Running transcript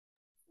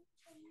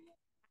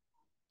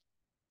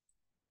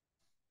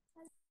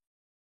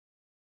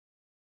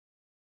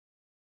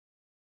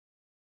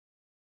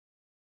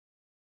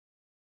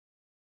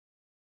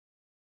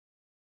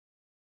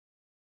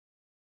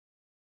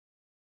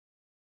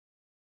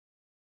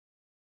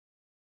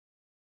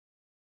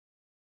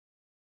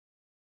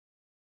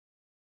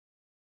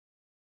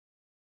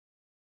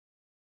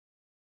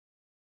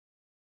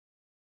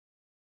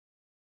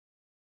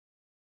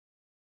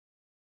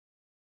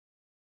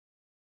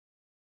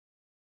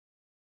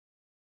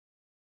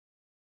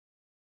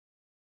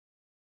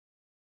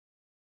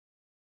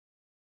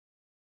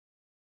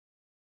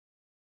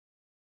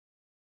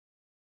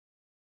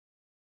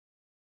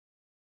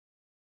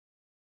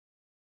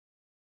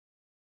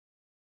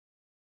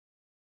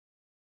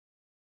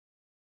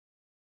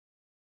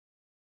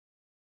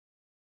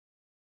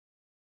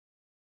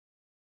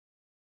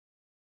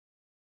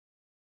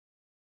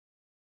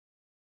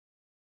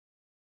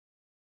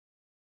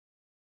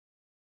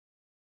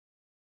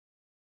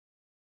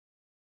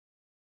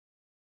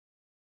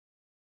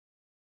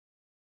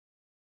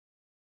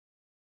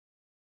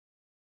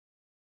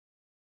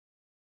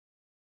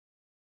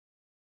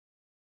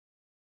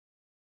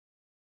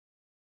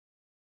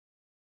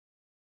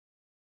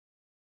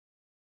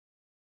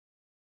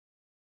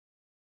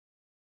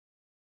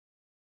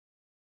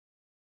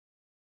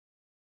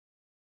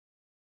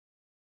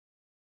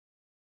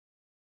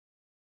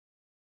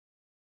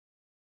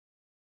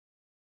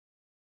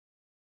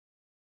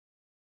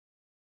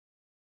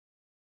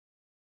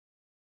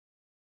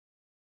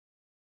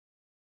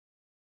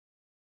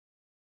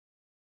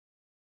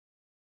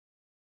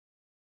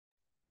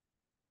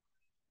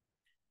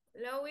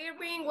Hello,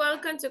 Irving.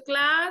 Welcome to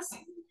class.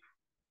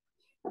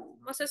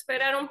 Vamos a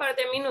esperar un par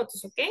de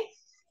minutos, ¿ok?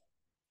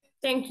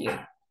 Thank you.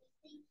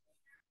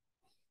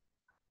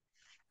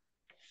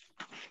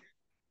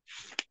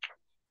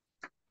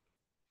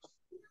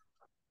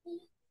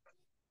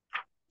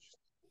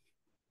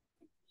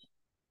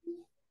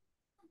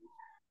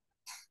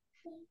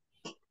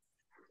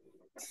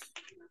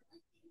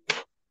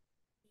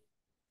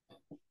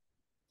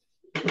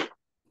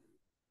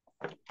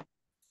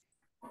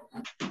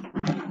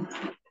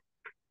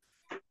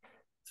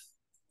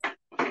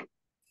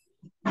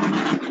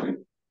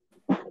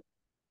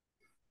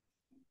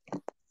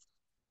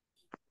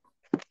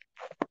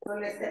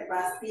 Solo este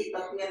pastito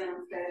tienen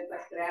ustedes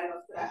para crear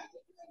los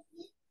trajes.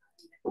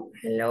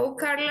 Hello,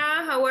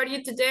 Carla. How are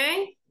you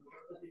today?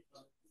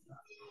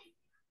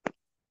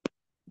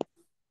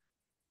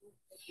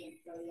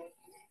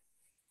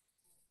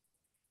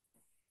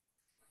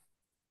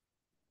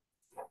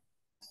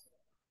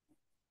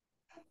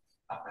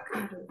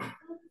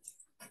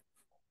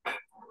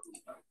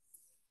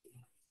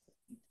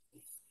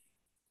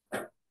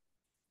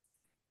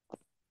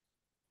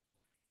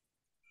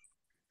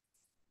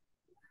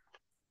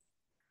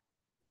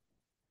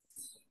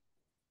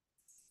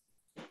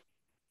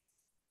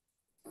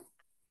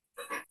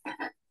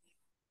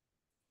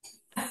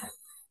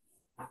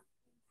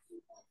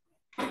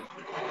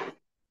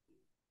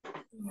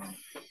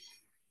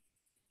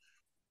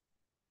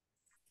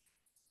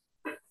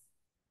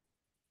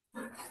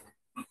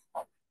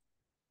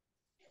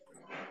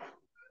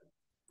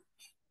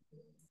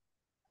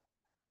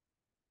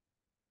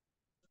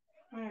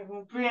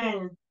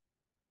 Bien.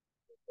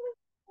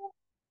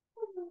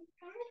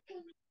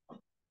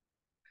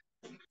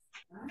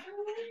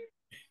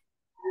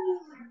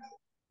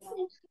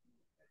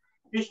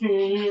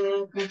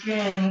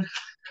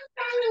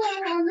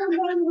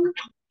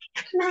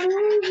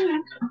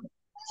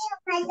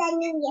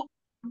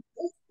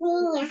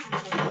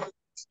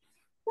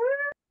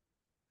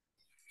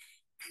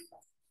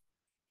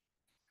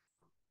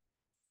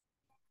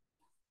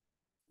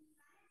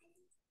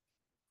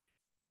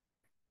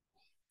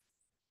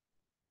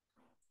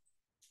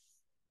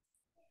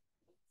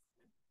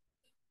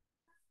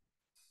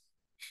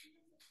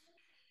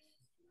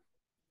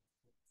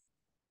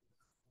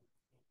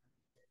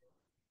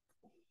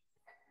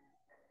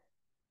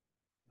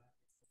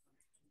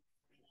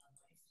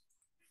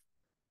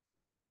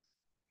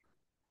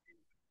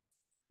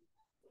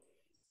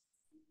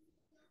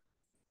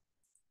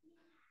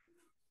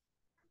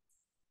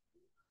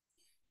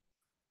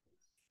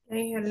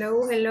 Hey,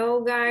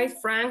 hello, guys.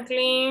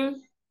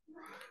 Franklin,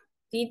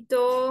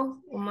 Tito,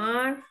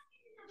 Omar.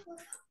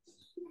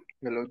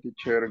 Hello,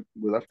 teacher.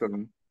 Good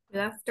afternoon.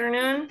 Good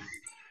afternoon.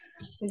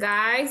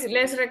 Guys,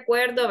 les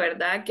recuerdo,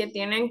 ¿verdad? Que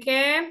tienen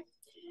que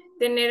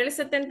tener el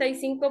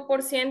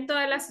 75%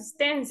 de la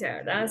asistencia,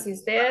 ¿verdad? Si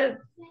usted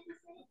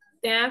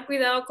tenga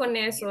cuidado con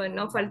eso, de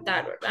no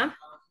faltar, ¿verdad?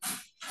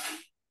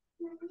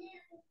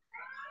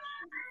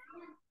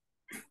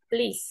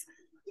 Please.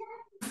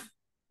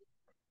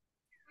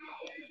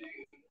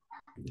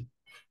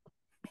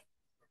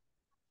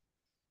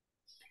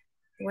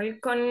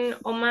 Welcome,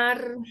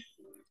 Omar.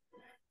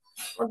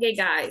 Okay,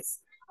 guys.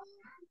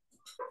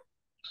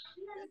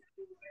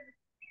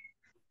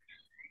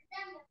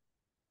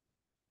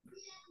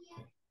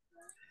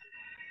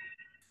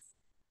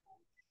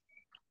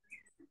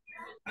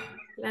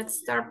 Let's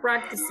start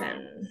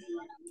practicing.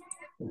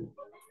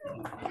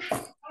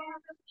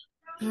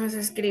 Vamos a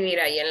escribir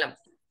ahí en la...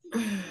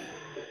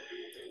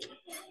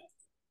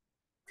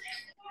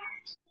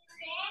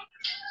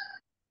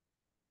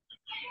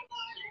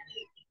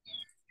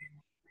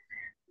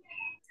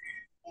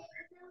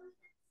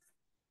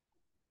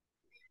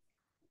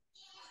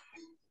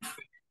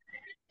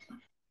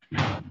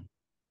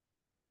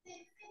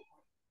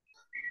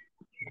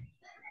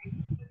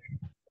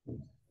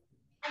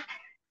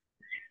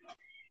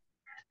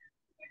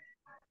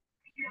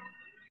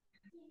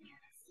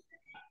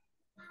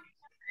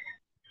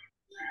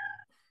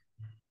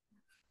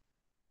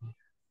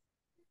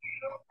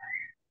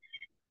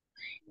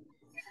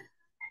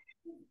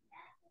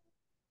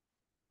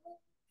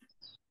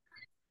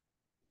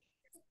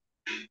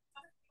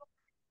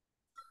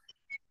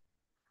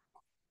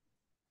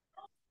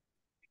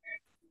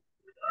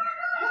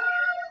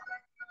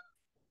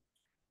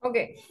 Ok.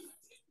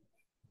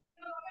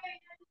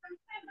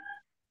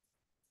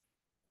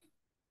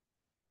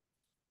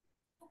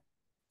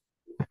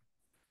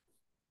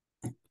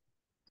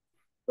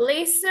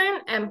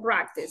 Listen and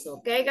practice,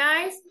 okay,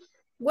 guys?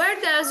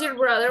 Where does your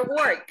brother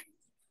work?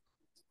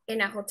 In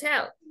a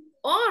hotel.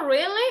 Oh,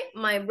 really?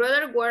 My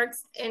brother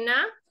works in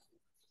a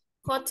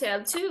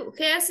hotel too.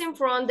 He is in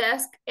front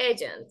desk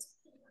agent.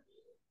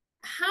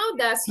 How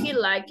does he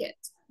like it?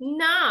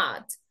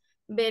 Not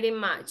very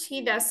much.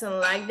 He doesn't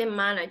like the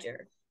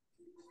manager.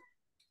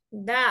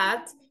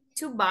 That's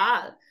too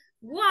bad.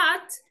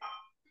 What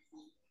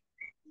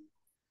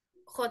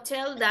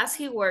hotel does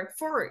he work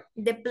for?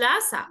 The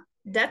Plaza.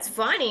 That's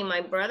funny.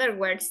 My brother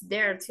works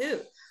there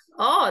too.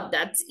 Oh,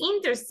 that's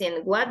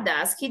interesting. What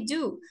does he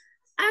do?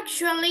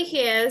 Actually,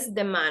 he is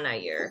the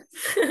manager.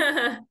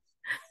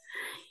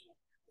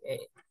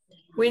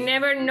 We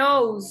never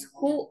knows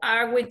who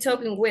are we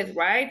talking with,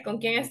 right? Con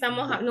quién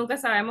estamos, nunca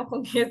sabemos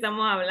con quién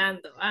estamos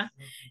hablando. ¿Ah?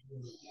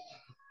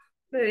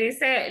 Le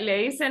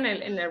dice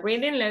en el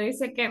reading, le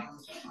dice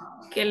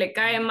que le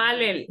cae mal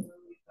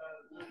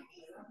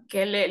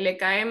le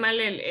cae mal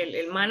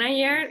el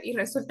manager y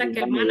resulta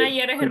que el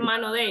manager es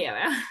hermano de ella,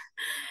 ¿verdad?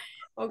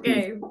 Ok,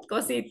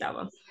 cosita,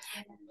 va.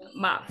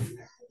 Va.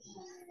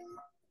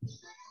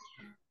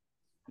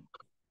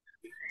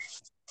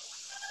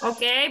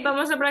 Ok,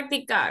 vamos a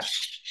practicar.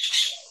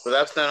 Good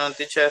afternoon,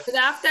 teacher. Good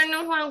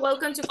afternoon, Juan.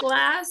 Welcome to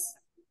class.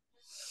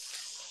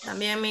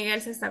 También Miguel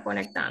se está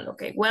conectando.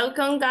 Ok,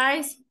 welcome,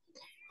 guys.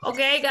 Ok,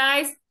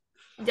 guys.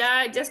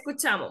 Ya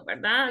escuchamos,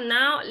 ¿verdad?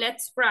 Now,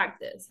 let's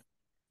practice.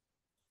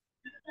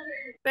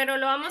 Pero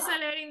lo vamos a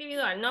leer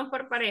individual, no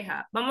por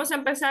pareja. Vamos a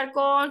empezar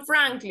con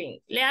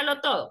Franklin.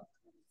 Léalo todo.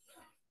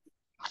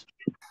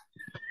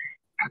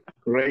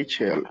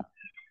 Rachel,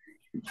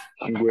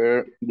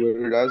 where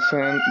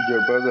doesn't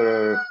your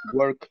brother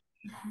work?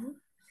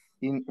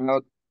 In a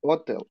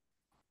hotel.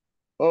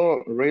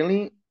 Oh,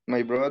 really?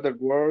 My brother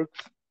works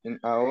in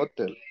a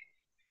hotel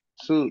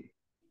too.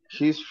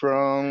 He's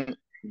from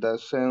the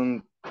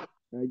same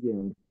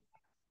agent.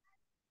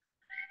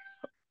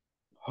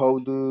 How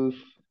do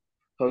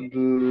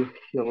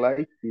he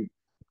like it?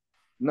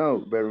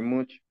 No, very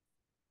much.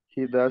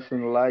 He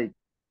doesn't like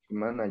the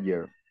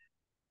manager.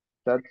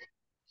 That's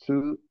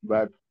too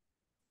bad.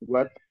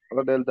 What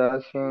hotel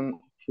doesn't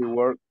he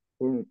work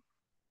for?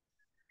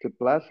 The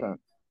Plaza.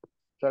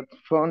 That's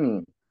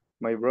funny.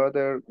 My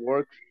brother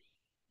works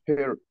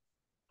here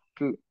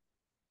too.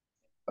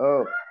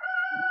 Oh,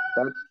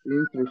 that's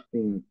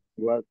interesting.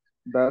 What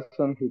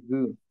doesn't he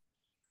do?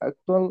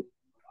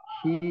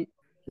 Actually,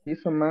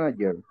 he's a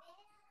manager.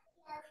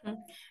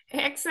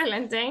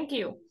 Excellent, thank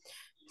you.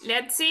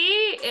 Let's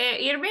see,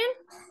 Irving.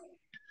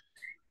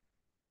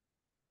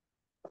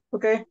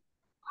 Okay.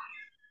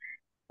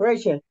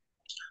 Rachel,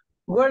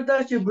 where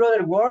does your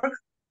brother work?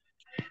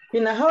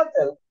 In a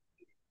hotel.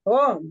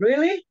 Oh,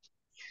 really?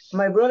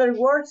 My brother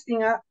works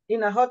in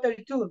a hotel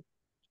too.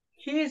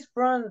 He is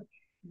from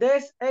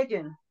this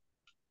agent.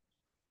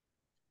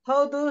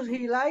 How does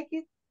he like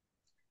it?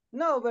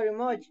 No, very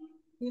much.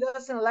 He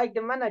doesn't like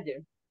the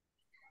manager.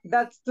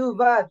 That's too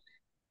bad.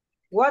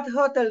 What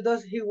hotel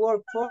does he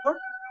work for?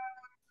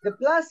 The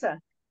Plaza.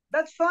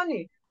 That's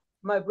funny.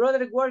 My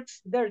brother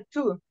works there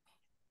too.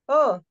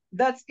 Oh,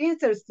 that's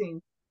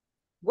interesting.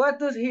 What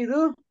does he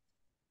do?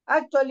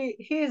 Actually,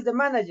 he is the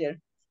manager.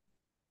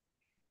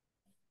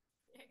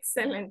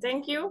 Excellent,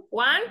 thank you.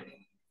 Juan.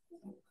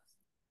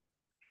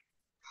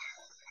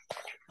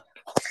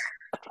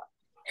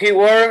 He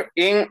works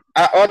in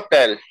a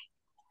hotel.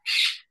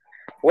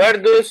 Where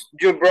does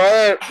your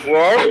brother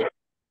work?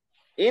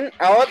 In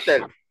a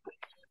hotel.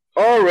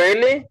 Oh,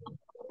 really?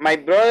 My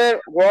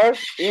brother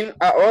works in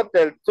a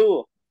hotel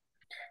too.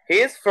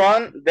 He's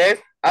from this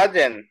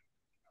agent.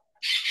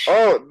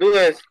 Oh,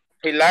 does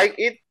he like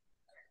it?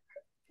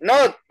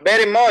 Not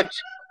very much.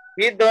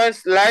 He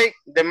doesn't like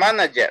the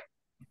manager.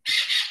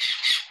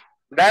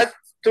 That's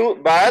too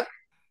bad.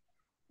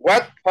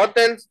 What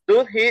hotels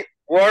do he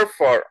work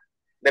for?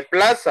 The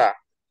Plaza.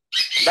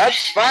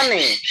 That's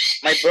funny.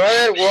 My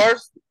brother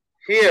works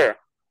here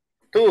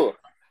too.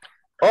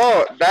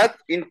 Oh, that's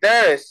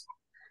interesting.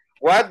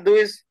 What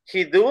does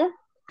he do?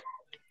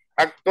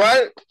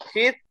 Actually,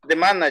 he's the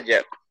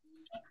manager.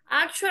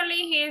 Actually,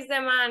 he is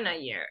the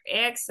manager.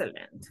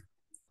 Excellent.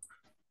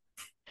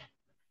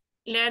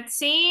 Let's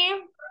see.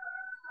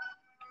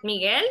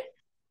 Miguel?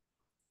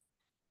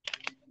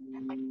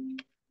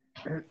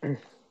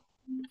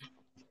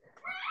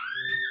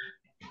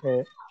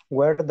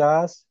 Where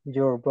does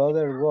your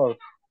brother work?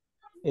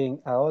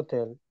 In a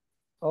hotel.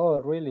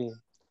 Oh, really?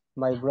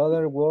 My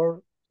brother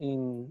works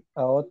in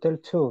a hotel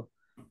too.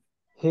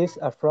 He's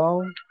a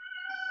from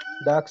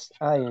Dax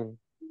Iron.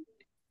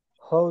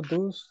 How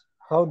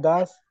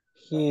does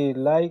he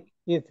like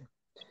it?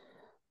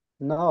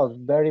 Not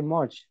very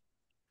much.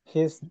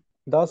 He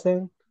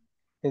doesn't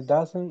he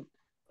doesn't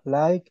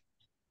like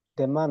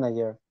the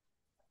manager.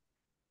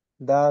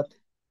 That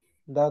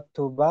that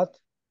too bad.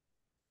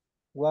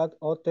 What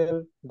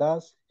hotel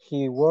does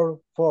he work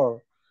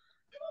for?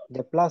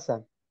 The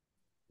Plaza.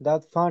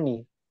 That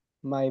funny.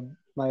 My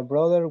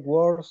brother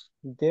works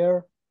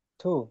there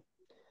too.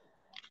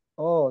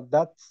 Oh,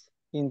 that's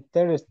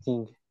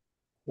interesting.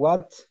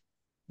 What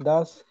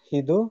does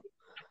he do?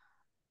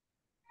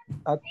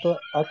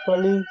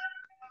 Actually,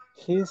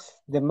 he's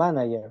the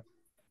manager.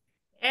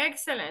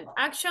 Excellent.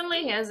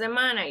 Actually, he is the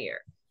manager.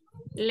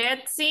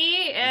 Let's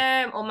see.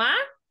 Omar?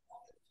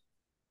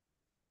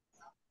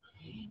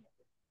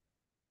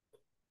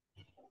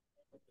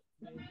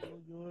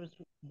 Where do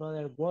your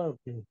brother work?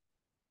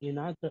 In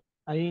a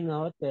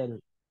hotel.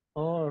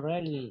 Oh,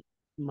 really?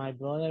 My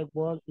brother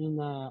works in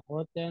a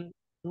hotel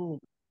too.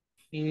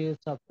 He is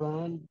a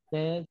front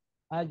desk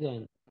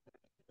agent.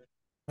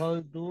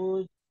 How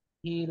does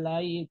he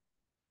like it?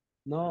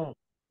 No,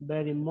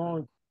 very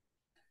much.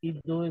 He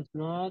does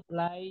not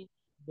like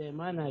the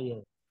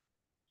manager.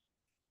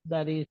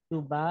 That is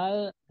too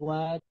bad.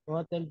 What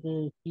hotel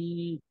does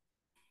he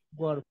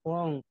work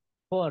for?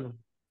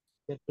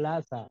 The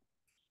Plaza.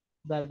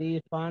 That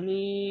is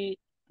funny.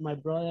 My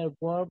brother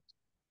works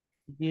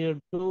there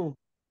too.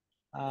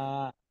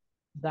 Uh,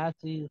 that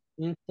is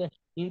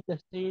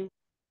interesting.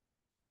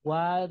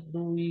 What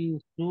do we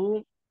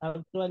do?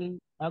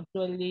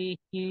 Actually,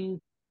 he's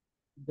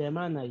the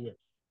manager.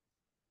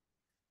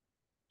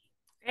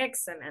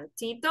 Excellent.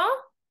 Tito?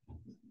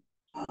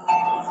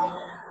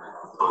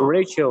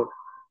 Rachel,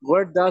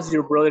 where does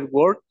your brother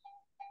work?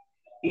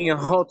 In a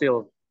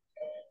hotel.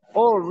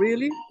 Oh,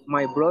 really?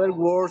 My brother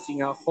works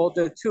in a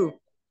hotel too.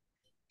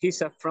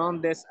 He's a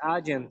front desk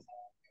agent.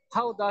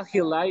 How does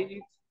he like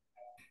it?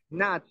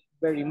 Not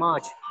very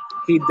much.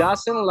 He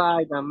doesn't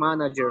like the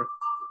manager.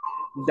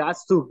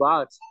 That's too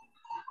bad.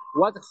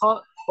 What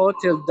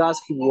hotel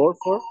does he work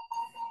for?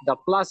 The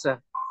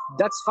Plaza.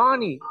 That's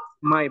funny.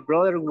 My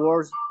brother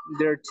works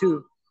there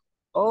too.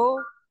 Oh,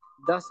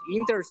 that's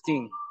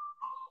interesting.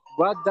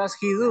 What does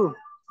he do?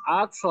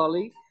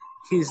 Actually,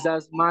 he's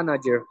the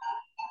manager.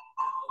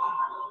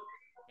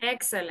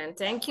 Excellent.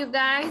 Thank you,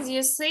 guys.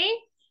 You see?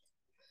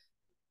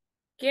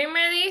 ¿Quién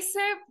me dice,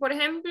 por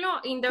ejemplo,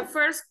 in the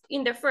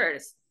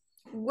first,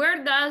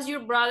 where does your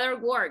brother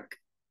work?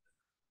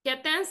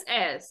 ¿Qué tense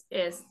es?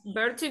 ¿Es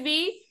verb to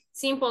be,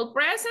 simple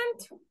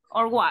present,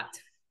 or what?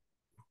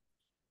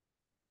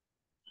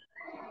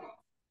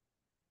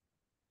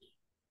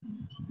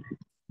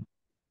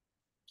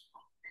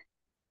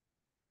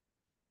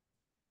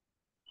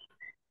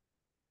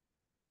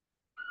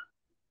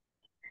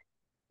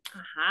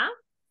 Ajá.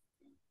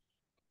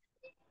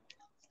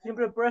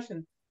 Simple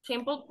present.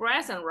 Simple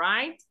present,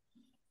 right?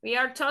 We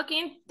are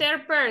talking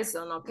third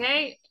person,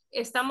 okay?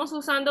 Estamos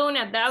usando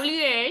una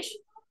WH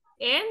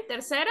en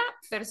tercera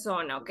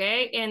persona,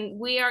 okay? And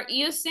we are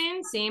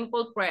using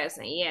simple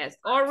present, yes.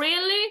 Oh,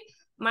 really?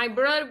 My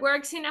brother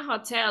works in a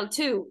hotel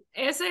too.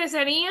 Ese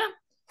sería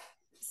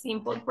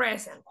simple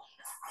present.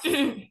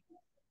 He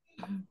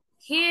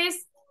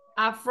is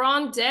a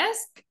front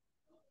desk.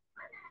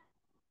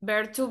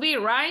 Verb to be,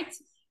 right?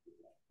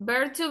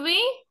 Verb to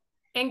be,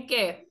 ¿en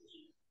qué?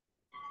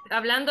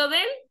 Hablando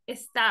del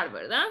estar,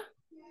 ¿verdad?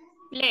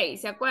 Play,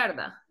 ¿se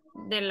acuerda?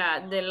 De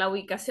la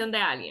ubicación de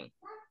alguien.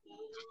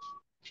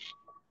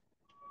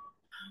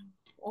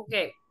 Ok.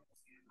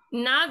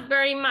 Not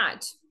very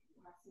much.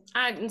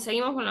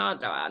 Seguimos con la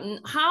otra.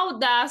 How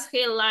does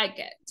he like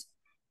it?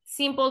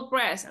 Simple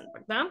present,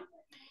 ¿verdad?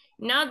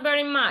 Not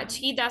very much.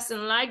 He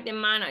doesn't like the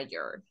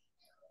manager.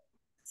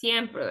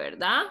 Siempre,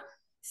 ¿verdad?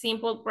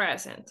 Simple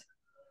present.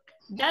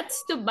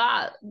 That's too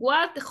bad.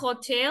 What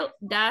hotel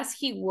does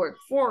he work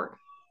for?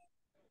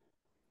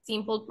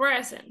 Simple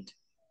present.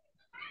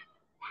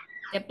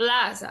 The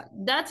Plaza.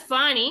 That's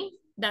funny.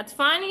 That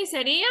funny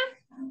sería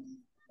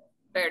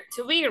verb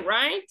to be,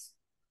 right?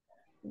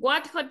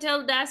 What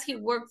hotel does he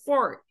work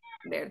for?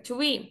 Verb to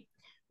be.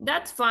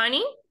 That's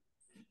funny.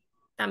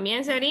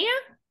 También sería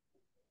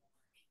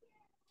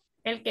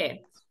 ¿el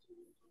qué?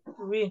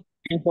 To be.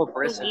 Simple To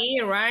present.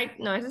 be, right?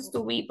 No, eso es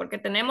to be, porque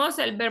tenemos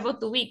el verbo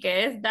to be,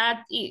 que es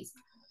that is.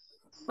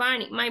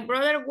 Funny. My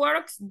brother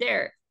works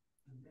there.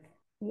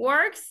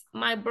 Works.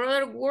 My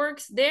brother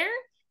works there.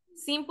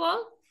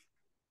 Simple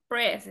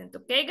present.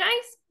 Okay,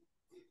 guys?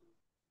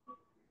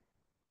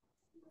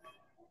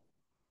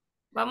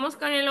 Vamos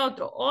con el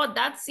otro. Oh,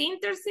 that's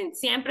interesting.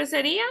 Siempre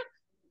sería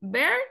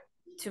verb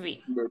to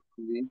be. Verb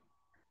to be.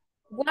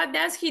 What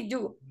does he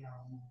do?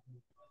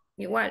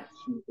 Igual.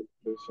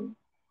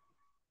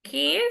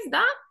 He is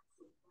the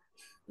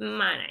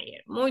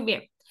manager. Muy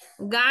bien.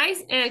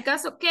 Guys, en el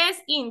caso, ¿qué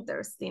es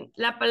interesting?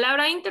 La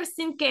palabra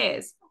interesting, ¿qué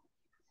es?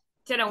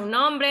 ¿Será un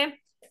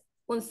nombre?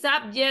 ¿Un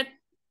subject?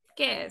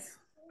 ¿Qué es?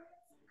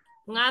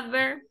 ¿Un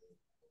adverb?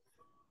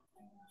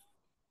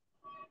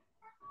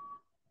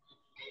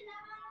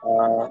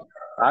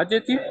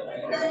 Adjective.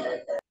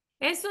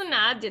 Es un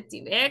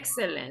adjective.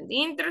 Excellent.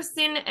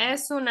 Interesting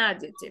es un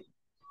adjective.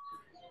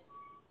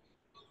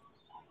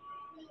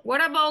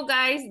 What about,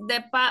 guys,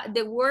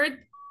 the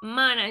word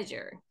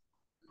manager?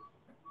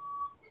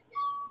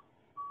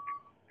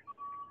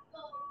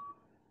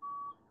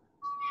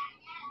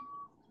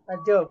 A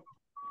job.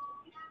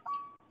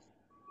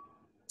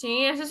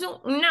 Sí, eso es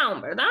un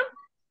noun, ¿verdad?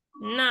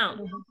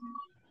 Noun.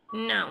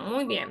 Noun,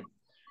 muy bien.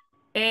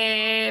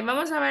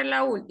 Vamos a ver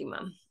la última.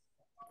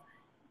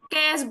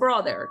 ¿Qué es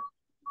brother?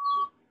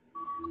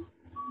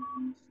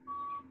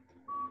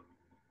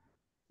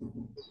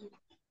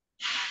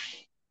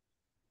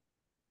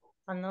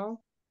 A noun.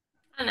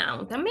 A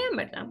noun también,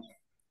 ¿verdad?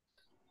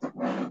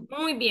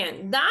 Muy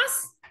bien.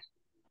 Does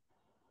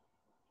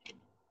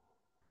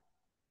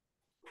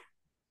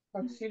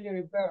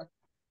Auxiliary verb.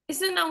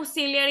 es un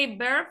auxiliary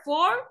verb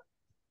for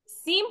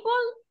simple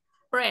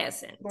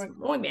present. Correct.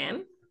 Muy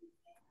bien.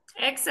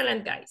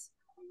 Excellent, guys.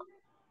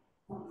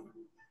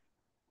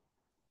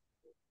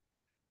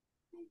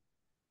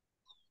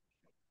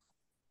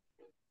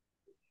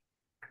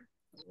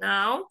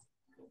 Now,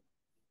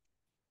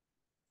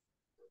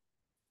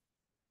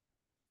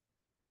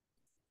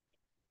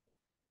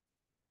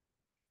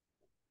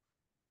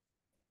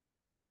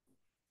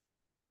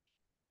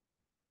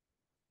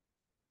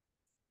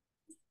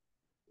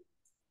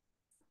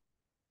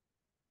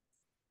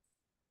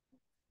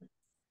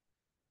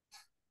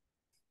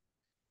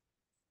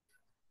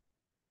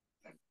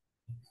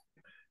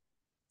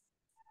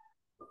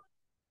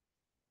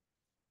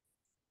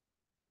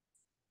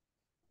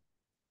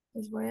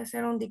 les voy a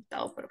hacer un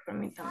dictado, pero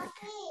permítanme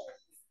que...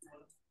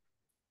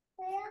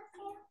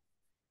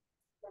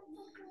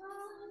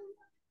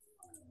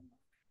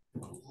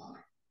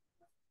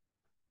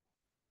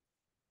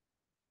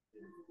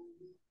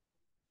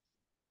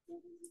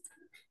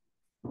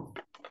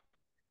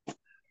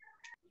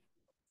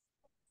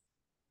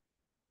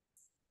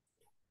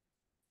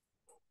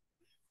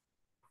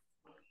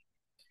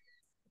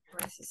 A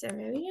ver si se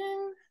ve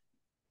bien.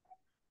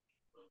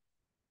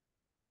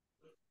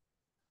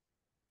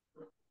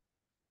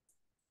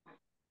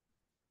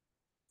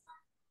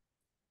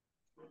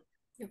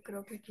 Yo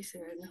creo que aquí se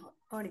ve mejor.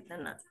 Ahorita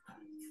nada.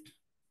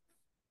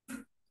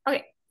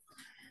 Okay.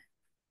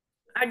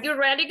 Are you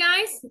ready,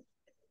 guys?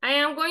 I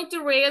am going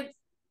to read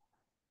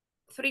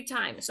 3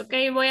 times,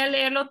 okay? Voy a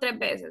leerlo 3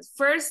 veces.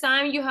 First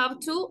time you have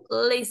to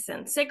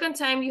listen. Second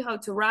time you have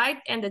to write.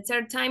 And the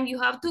third time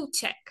you have to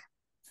check.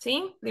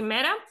 ¿Sí?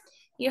 Primera,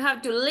 you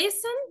have to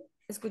listen,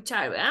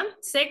 escuchar, ¿verdad?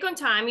 Second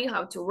time you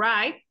have to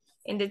write.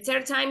 And the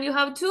third time you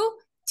have to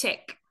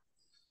check.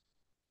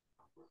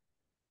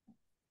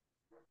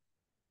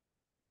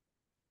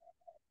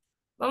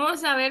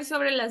 Vamos a ver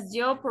sobre las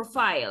job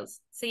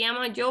profiles. Se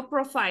llama job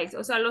profiles,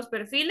 o sea, los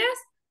perfiles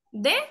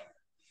de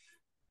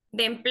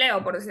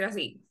empleo, por decir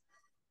así.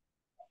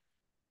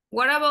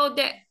 What about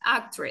the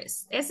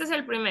actress? Este es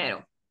el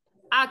primero.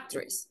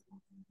 Actress.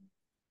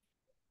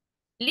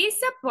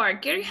 Lisa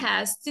Parker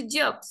has 2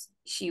 jobs.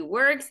 She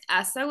works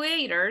as a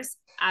waitress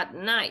at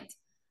night,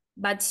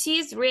 but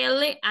she's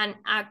really an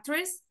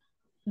actress.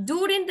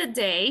 During the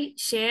day,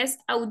 she has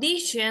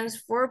auditions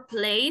for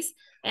plays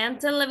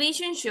and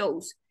television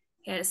shows.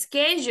 Her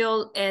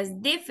schedule is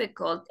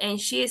difficult and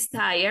she is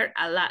tired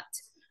a lot,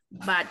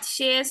 but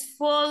she is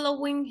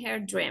following her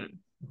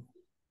dream.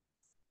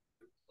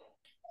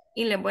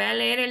 Y le voy a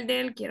leer el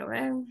del, quiero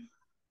ver.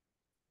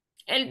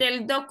 El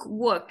del dog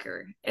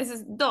walker. Ese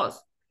es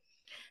 2.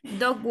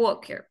 Dog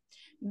walker.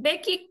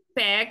 Becky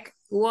Peck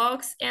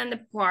walks in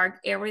the park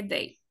every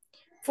day.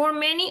 For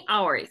many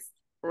hours,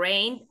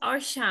 rain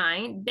or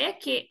shine,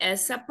 Becky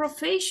is a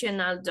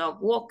professional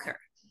dog walker.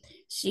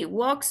 She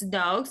walks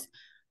dogs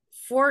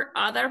for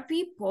other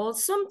people.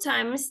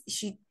 Sometimes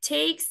she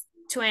takes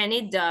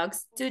 20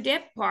 dogs to the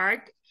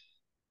park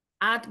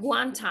at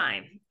one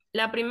time.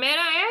 La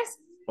primera es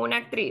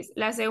una actriz.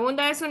 La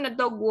segunda es una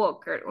dog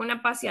walker,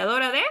 una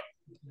paseadora de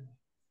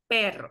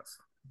perros.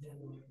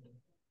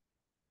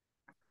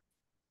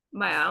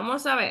 Vaya,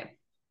 vamos a ver.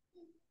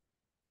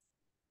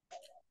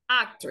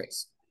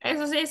 Actress.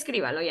 Eso sí,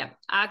 escríbalo ya.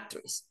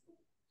 Actress.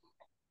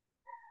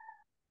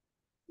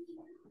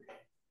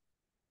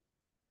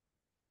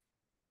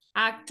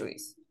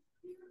 Actress.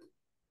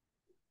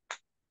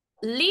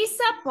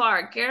 Lisa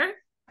Parker.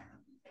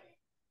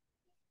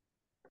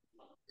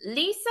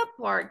 Lisa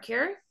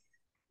Parker.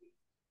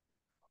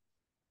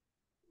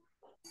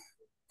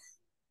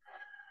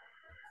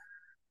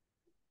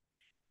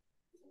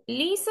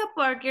 Lisa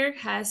Parker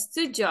has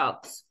 2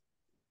 jobs.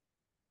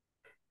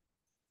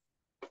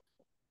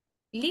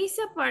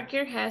 Lisa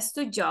Parker has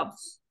 2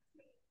 jobs.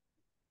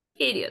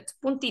 Period.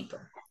 Puntito.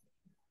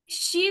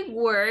 She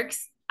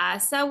works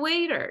as a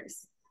waiter.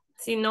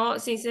 Si no,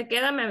 si se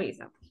queda me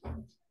avisa.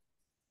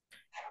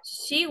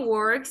 She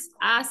works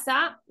as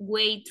a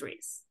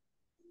waitress.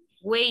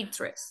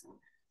 Waitress.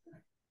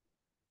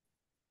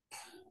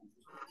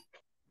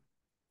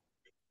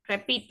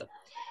 Repito.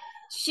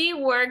 She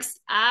works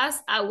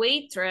as a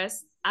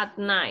waitress at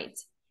night.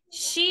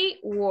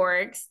 She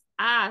works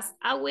as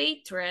a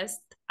waitress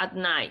at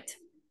night.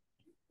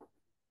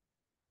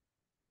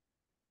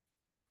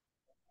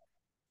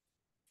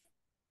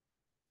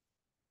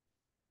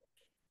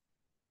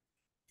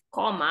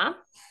 Comma,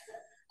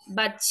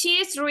 but she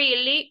is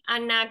really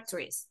an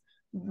actress.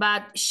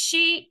 But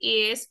she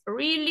is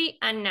really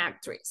an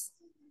actress.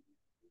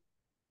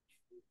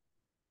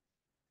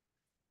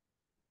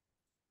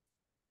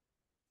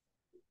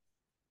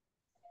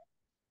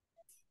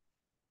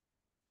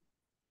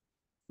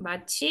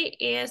 But she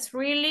is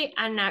really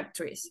an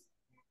actress.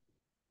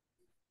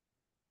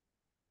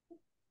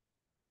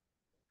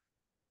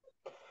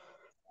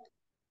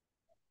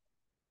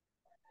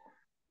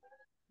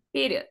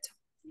 Period.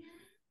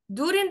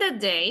 During the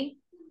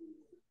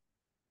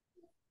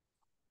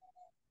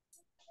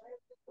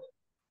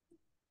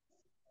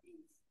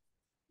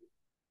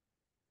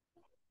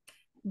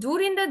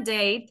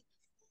day,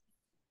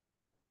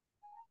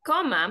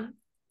 comma,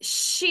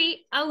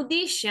 she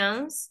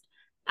auditions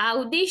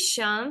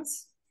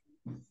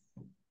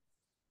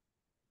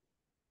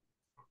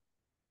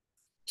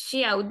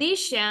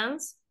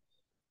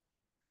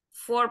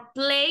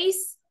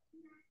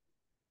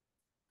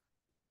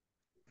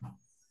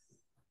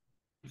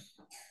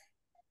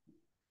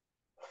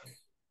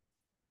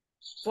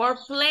for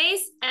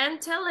plays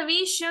and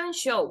television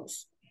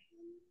shows.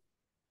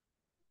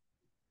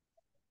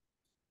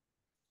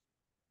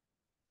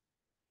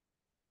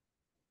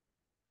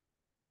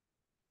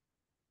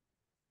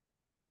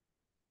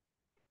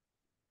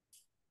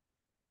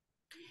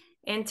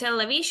 And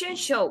television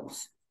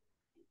shows,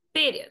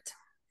 period.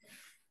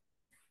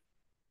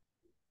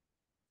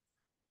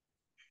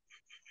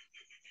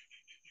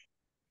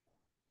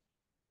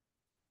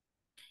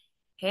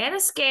 Her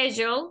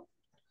schedule,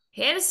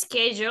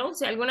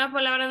 si alguna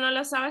palabra no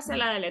la sabe, se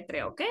la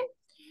deletreo, ¿ok?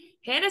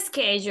 Her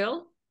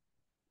schedule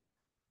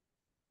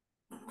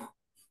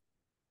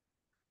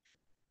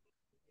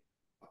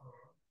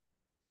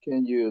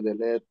Can you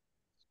delete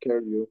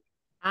schedule?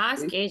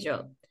 Please?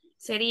 schedule.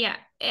 Sería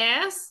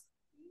S-C-H-E-D-U-L-E.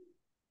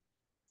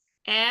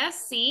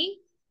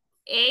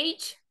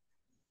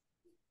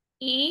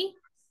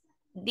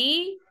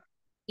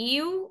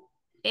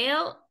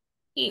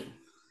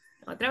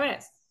 Otra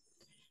vez.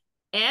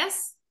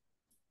 S-C-H-E-D-U-L-E.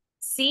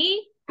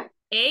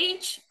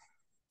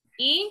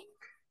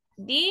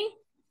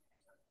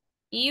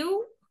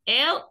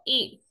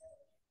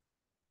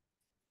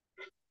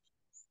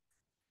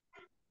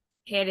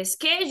 Her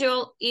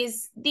schedule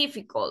is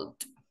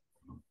difficult.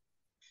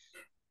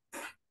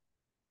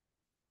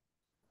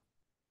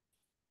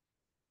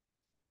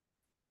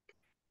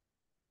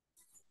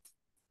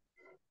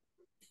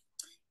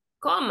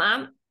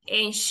 Comma,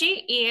 and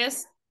she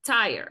is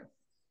tired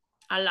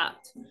a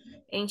lot.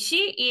 And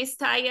she is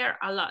tired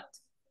a lot.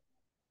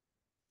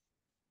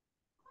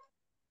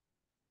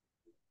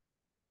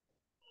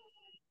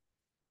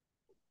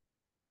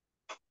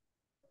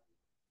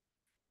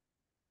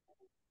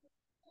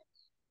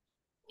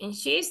 And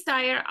she is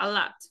tired a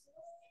lot.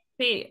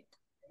 Period.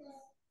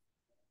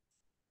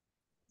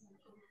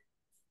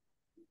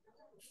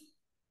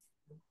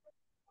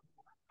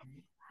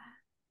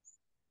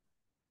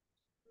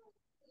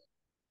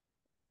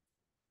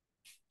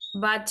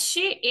 But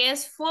she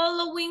is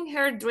following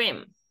her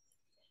dream.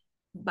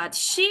 But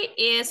she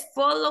is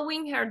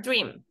following her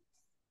dream.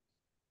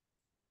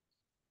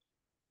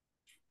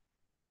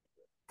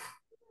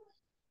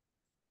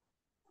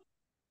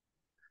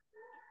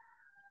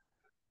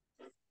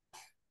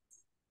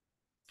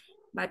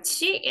 But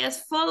she is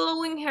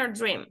following her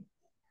dream.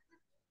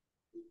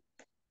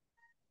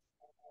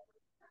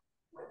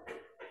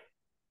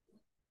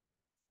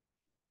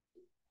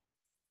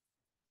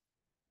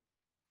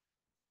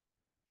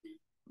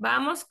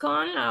 Vamos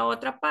con la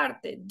otra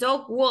parte.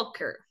 Dog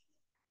walker.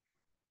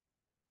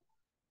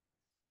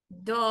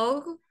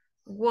 Dog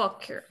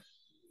walker.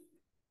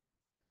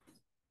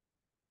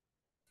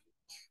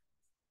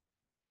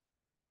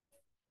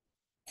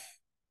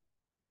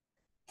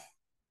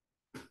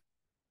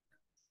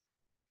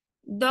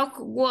 Dog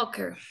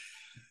walker.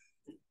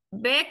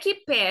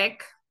 Becky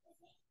Peck.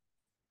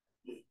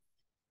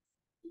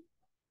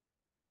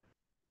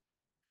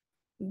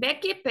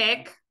 Becky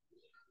Peck.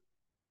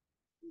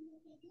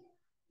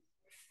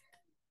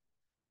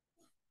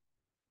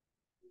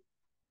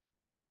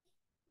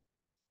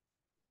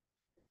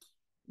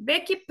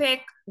 Becky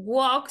Peck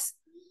walks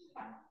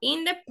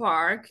in the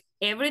park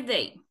every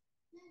day.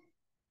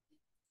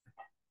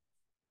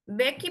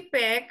 Becky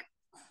Peck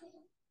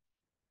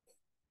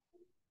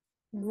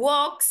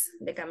walks,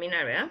 de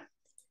caminar, ¿verdad?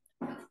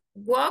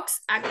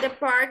 Walks at the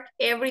park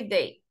every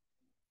day.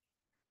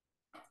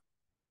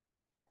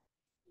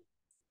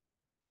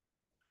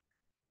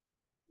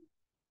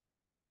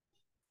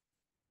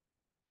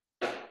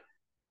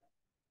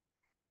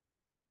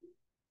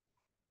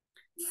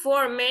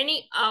 For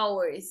many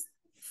hours.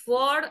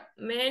 For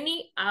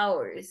many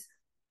hours.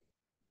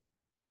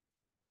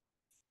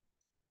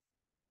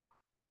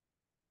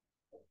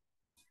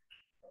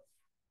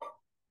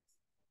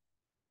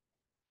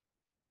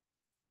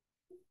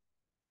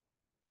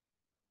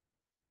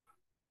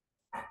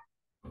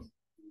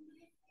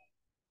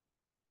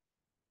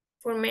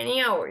 For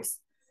many hours.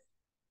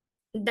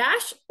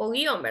 Dash o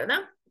guión,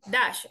 ¿verdad?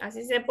 Dash,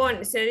 así se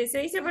pone, se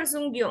dice, pero es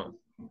un guión.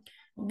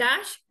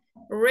 Dash,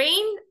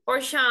 rain or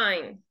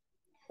shine.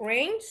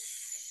 Rain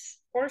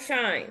or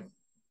shine.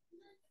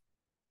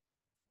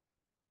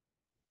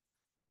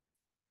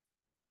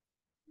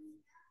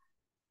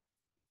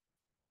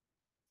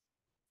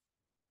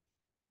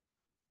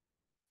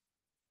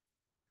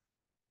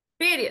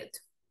 Period.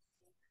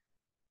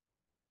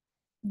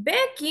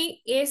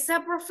 Becky is a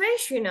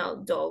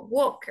professional dog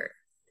walker.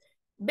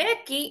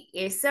 Becky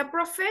is a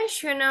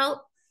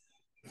professional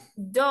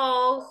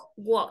dog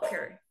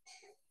walker.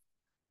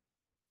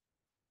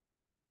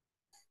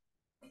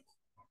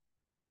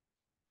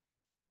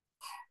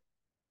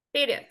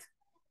 Period.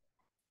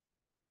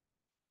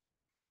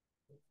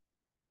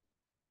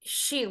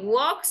 She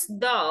walks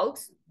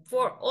dogs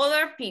for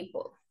other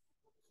people.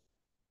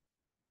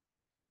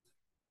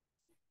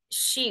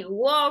 She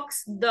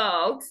walks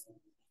dogs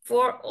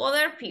for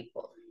other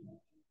people.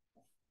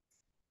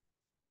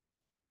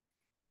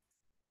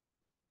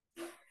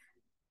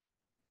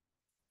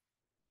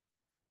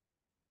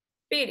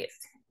 Period.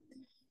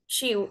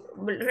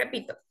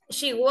 Repito,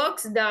 she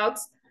walks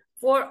dogs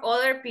for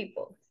other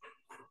people.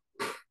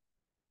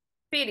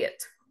 Period.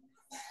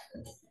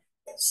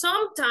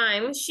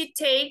 Sometimes she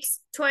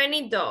takes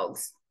 20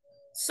 dogs.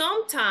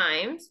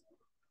 Sometimes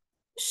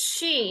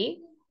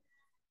she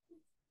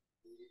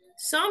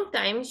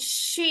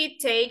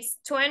takes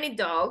 20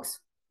 dogs.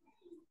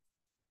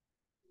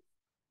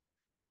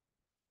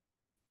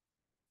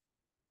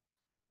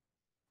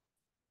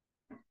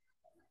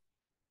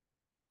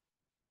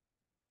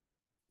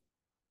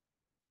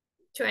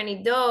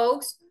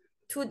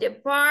 To the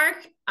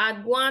park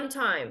at one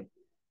time.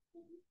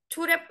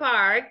 To the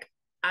park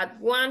at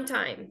one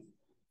time.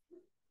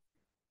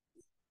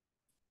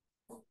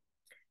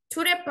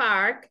 To the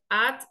park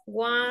at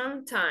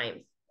one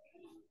time.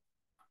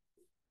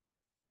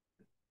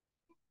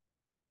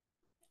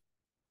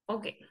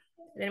 Ok,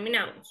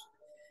 terminamos.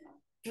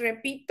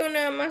 Repito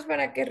nada más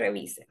para que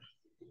revisen.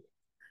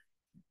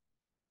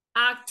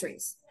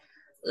 Actress.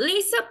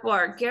 Lisa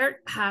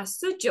Parker has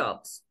 2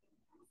 jobs.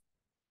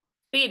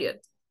 Period.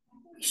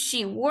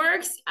 She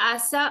works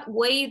as a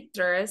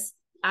waitress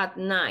at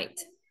night.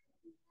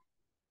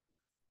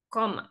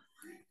 Comma.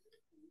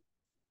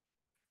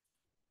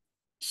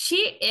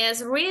 She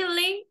is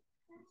really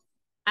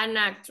an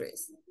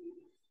actress.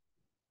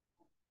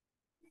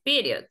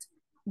 Period.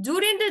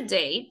 During the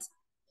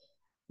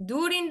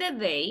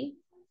day,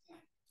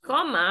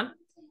 comma,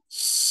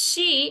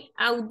 she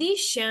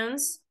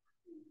auditions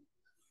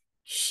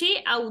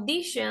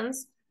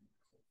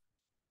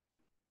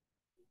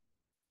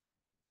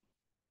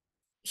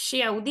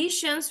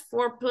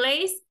for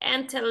plays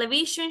and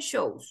television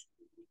shows.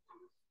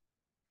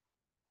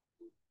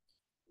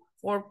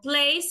 For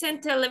plays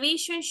and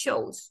television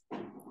shows.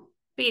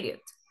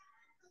 Period.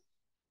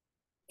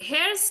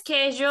 Her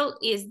schedule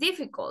is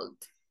difficult,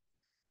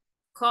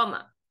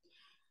 comma.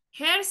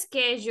 Her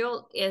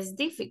schedule is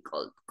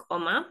difficult,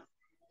 comma.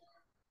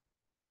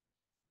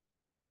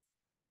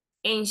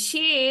 And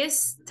she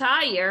is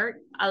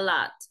tired a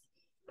lot.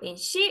 And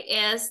she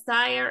is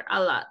tired a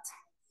lot.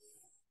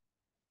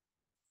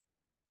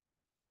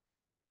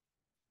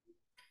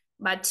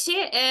 But she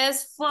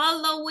is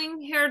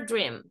following her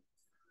dream.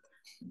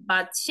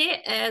 But she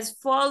is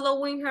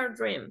following her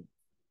dream.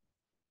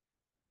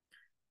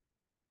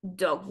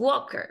 Dog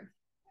walker.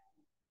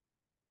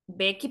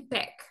 Becky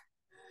Peck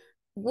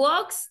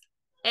walks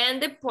in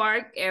the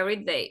park every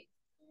day.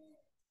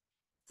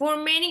 For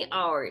many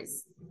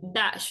hours.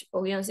 Dash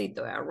o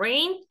guioncito,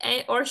 rain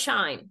or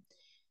shine.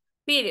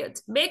 Period.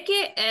 Becky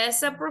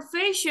is a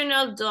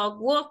professional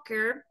dog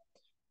walker.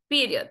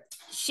 Period.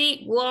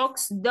 She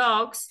walks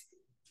dogs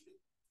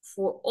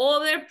for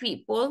other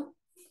people.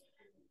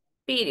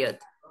 Period.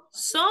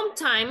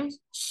 Sometimes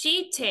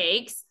she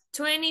takes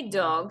 20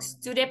 dogs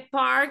to the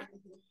park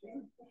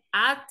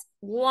at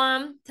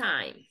one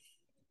time.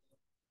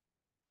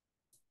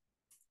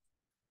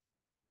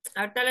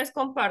 Ahorita les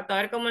comparto,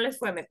 a ver cómo les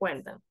fue, me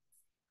cuentan.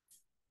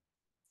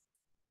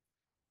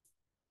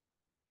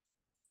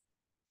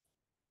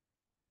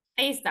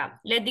 Ahí está,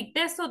 les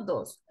dicté estos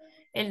 2.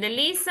 El de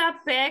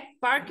Lisa Peck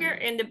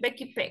Parker y el de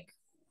Becky Peck.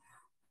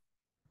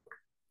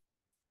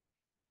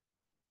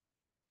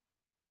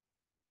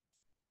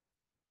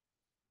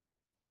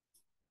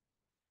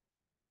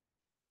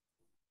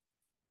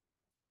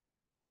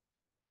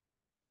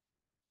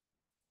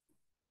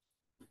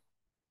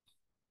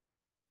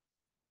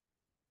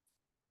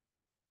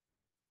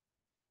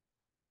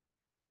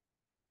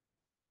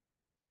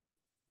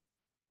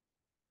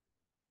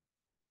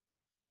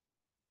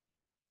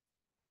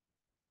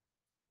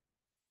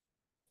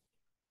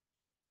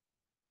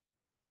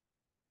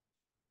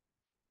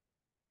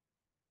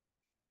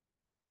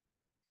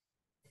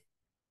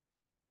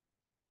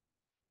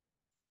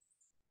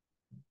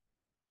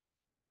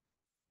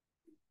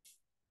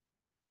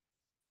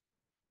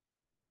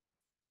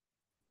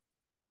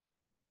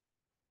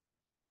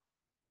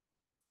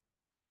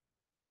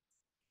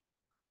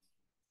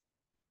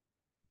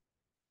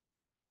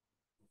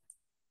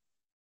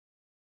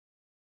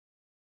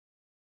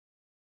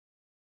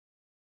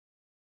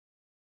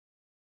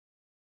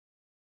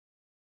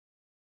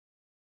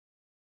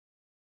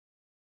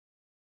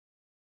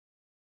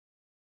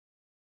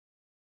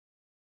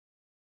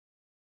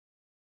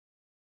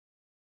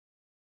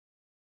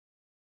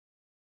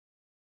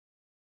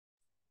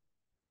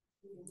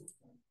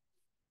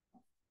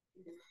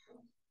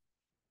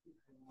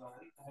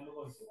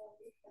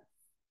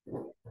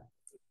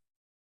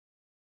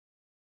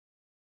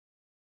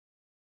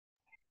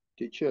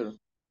 Teacher,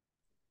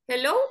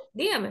 Hello,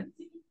 dígame.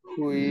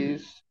 who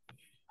is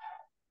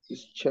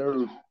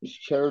schedule?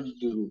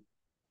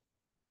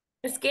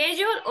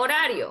 Schedule,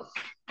 horario.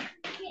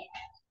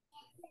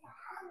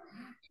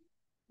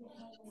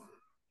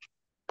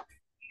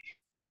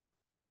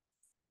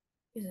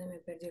 Y se me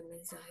perdió el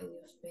mensaje,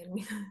 Dios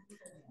mío.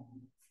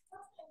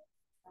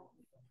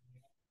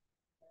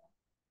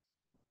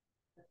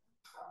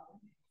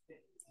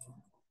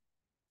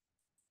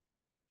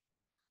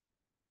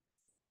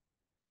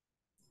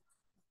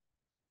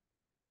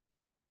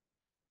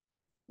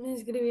 Me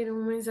escribieron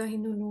un mensaje y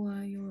no lo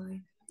hallo.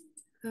 Ay.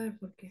 A ver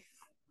por qué.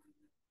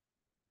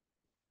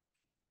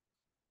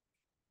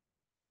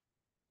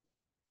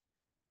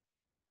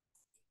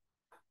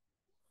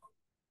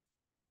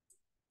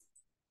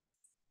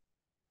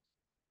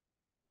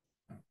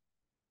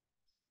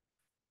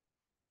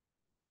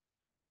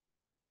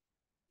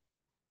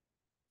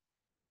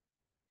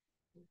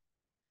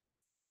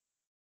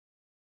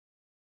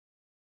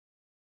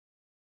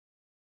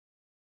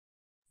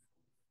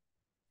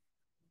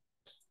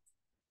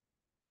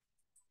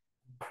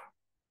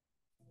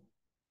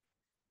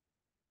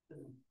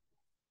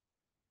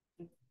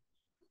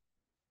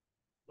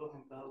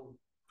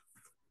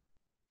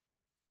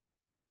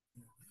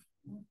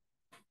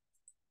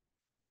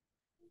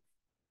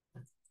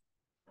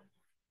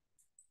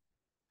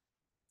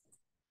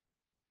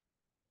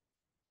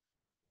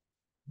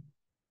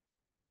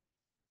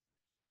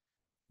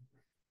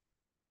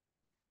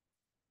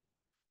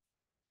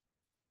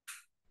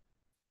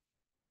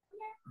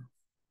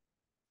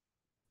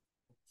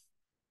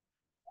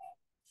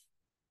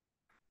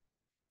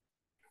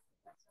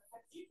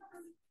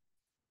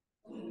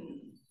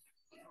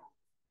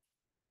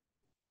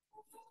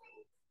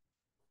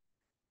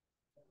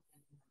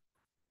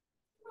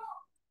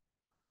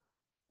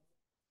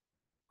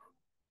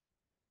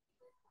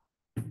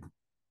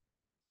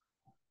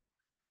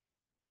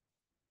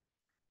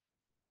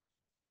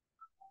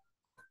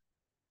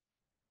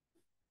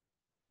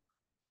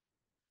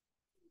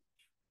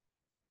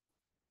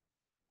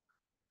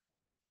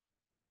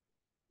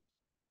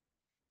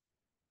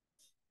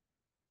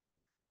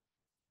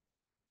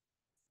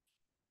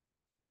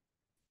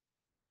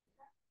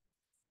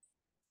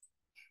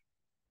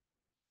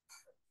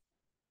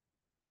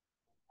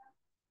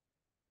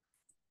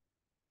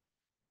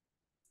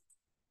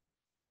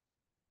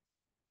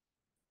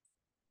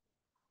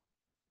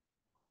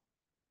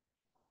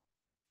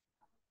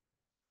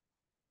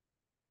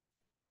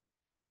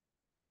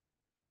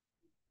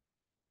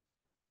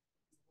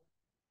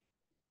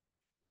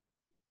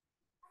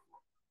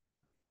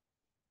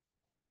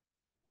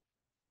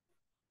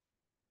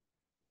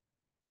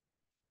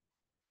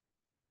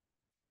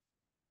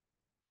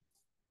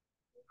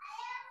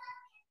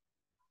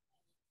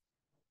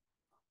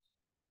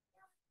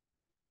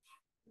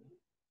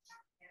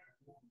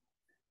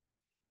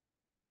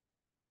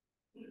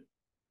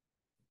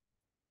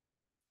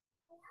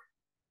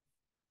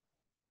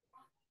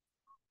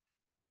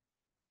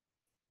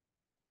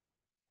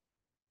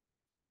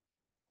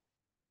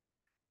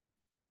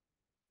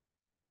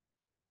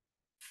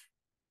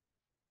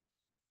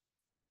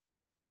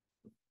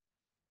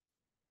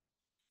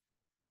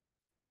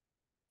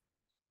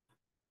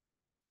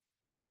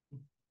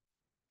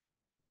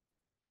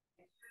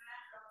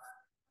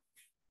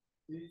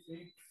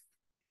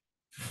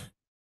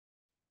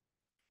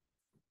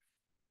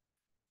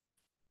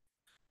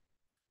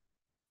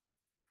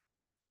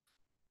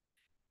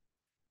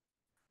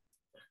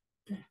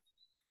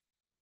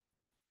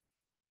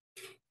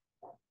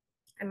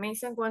 Me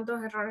dicen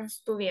cuántos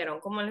errores tuvieron,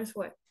 ¿cómo les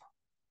fue?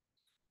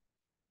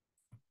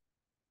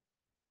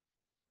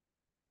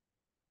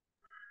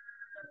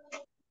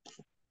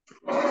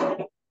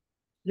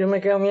 Yo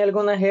me quedo a mí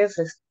algunas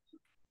heces.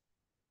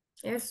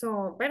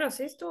 Eso, pero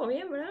sí estuvo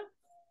bien, ¿verdad?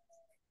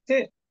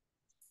 Sí,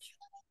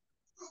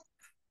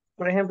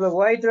 por ejemplo,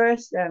 white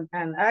dress and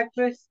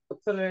actress,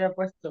 solo le he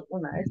puesto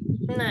una S.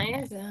 Una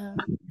esa.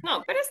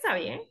 No, pero está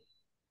bien.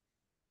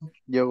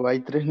 Yo hay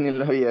tres ni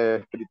lo había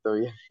escrito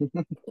bien.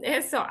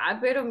 Eso,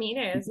 pero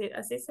mire,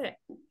 así se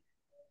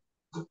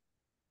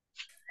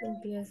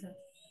empieza.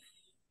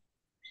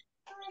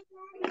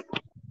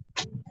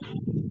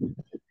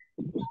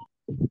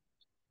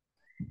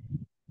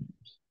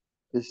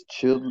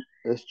 Should,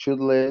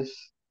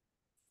 shoeless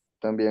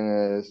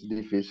también es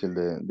difícil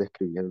de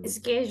escribirlo.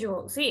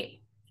 Schedule,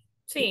 sí,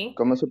 sí.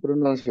 ¿Cómo se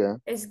pronuncia?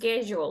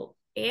 Schedule,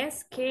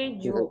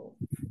 schedule.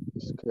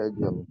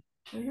 Schedule.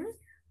 Ujú.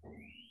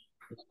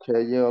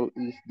 Schedule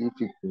is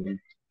difficult.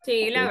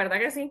 Sí, la Okay. verdad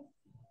que sí.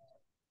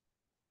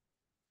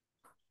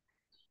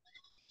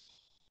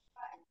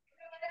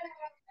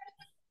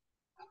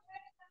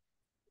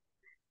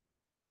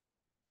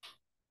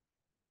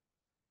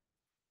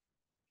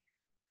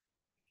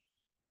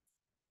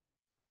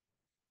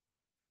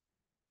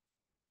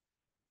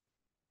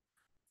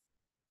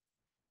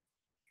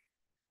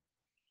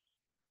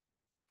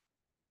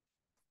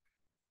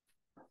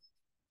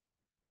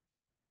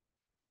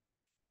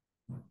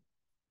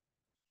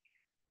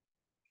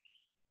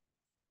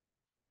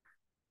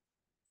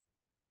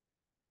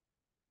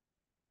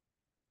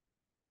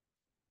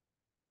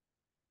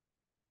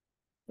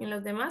 ¿Y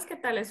los demás qué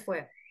tal les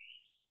fue?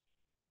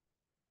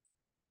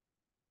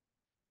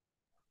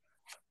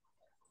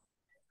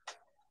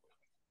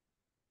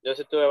 Yo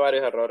sí tuve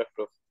varios errores,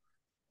 profe.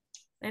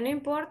 No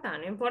importa,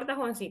 no importa,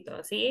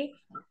 Juancito, ¿sí?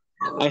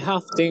 I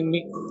have 10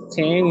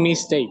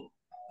 mistakes.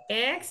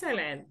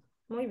 Excelente.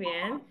 Muy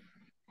bien.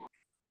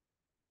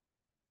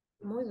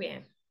 Muy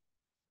bien.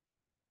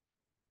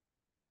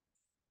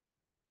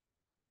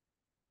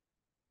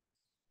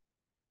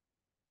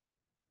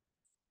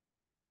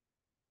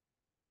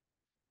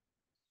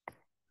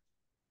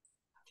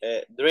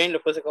 Drink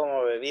lo puse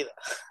como bebida.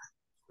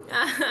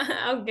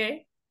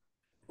 Ok.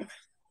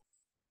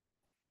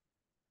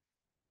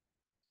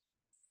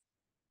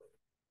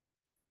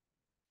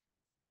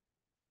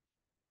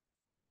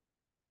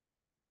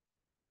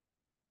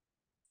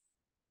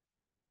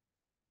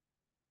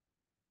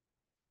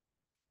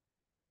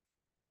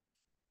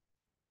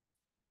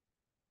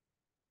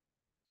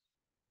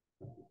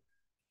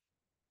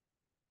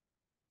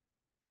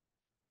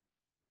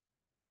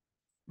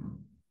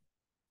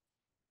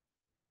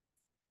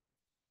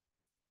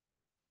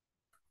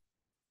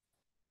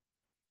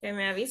 Que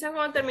me avisan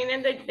cuando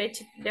terminen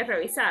de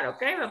revisar,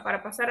 ¿ok?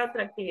 Para pasar a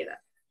otra actividad.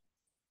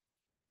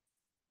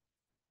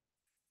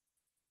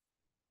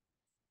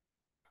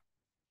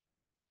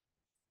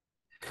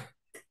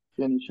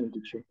 Finishing,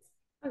 teacher.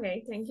 Ok,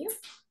 thank you.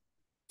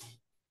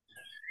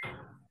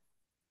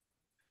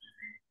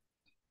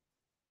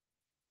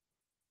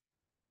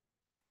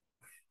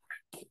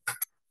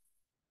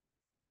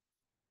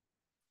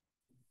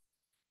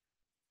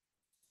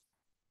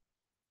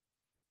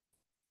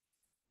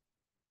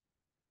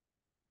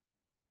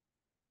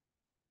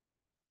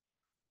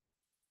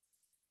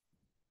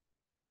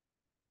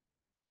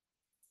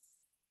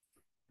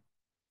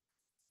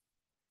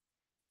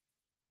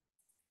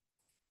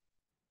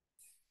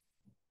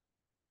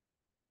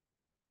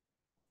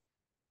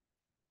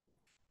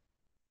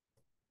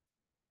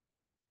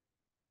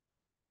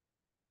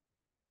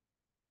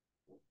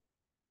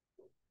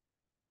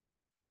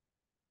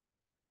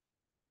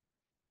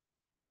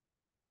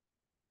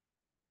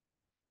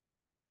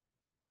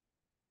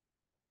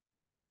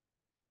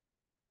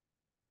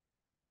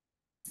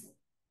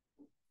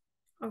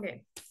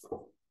 Okay.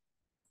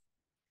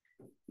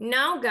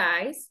 Now,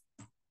 guys,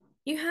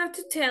 you have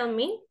to tell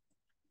me,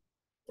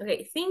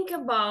 okay, think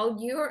about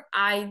your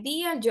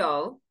ideal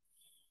job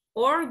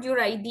or your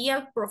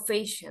ideal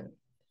profession,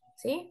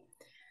 ¿sí?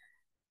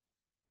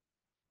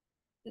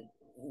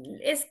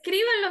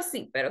 Escríbanlo,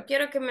 sí, pero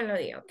quiero que me lo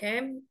diga,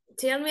 ¿ok?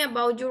 Tell me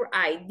about your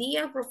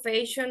ideal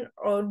profession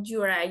or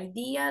your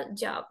ideal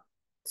job.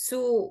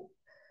 Su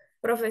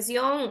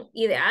profesión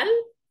ideal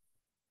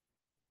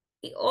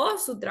o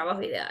su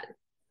trabajo ideal.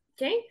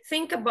 ¿Ok?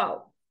 Think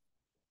about.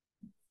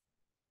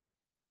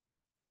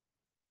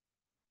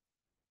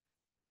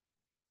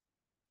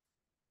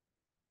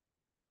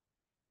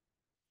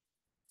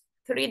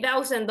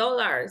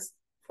 $3,000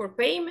 for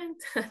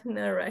payment.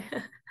 No, right?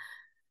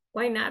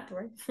 Why not,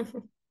 right?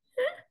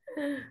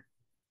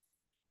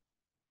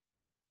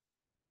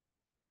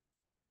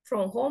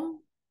 From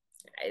home.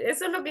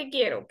 Eso es lo que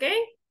quiero, ¿ok?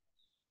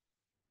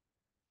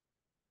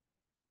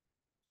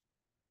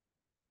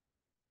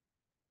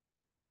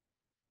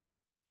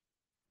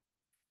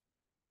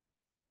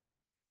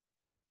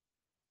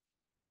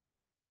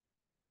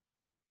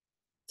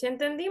 ¿Ya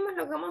entendimos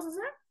lo que vamos a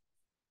hacer?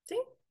 ¿Sí?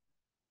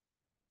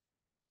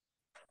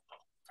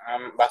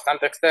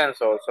 Bastante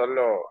extenso,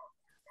 solo...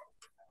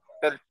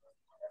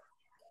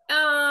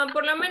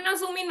 Por lo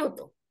menos un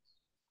minuto.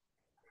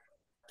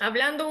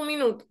 Hablando un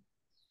minuto.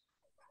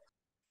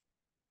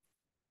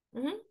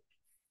 Ujú.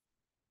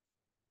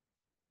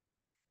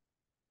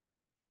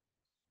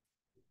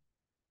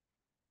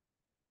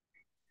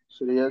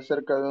 ¿Sería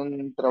acerca de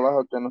un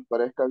trabajo que nos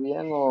parezca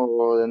bien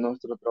o de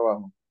nuestro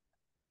trabajo?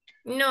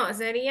 No,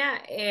 sería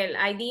el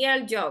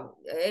ideal job,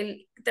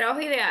 el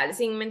trabajo ideal,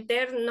 sin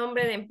meter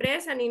nombre de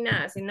empresa ni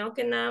nada, sino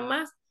que nada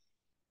más,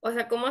 o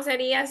sea, ¿cómo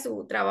sería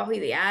su trabajo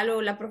ideal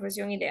o la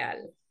profesión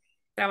ideal?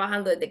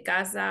 Trabajando desde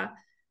casa,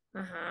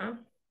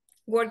 ajá.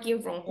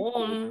 Working from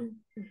home.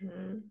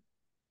 Ujú.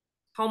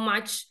 How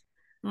much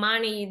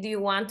money do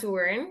you want to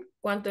earn?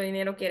 ¿Cuánto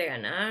dinero quiere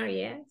ganar?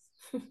 Yes.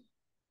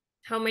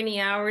 How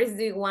many hours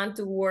do you want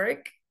to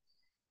work?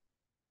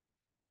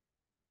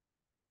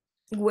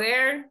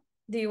 Where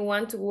do you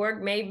want to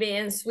work? Maybe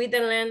in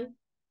Switzerland,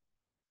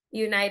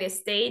 United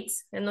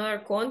States, another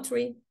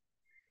country.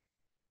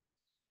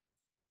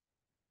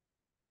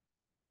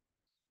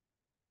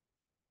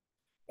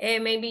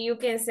 Maybe you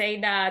can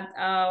say that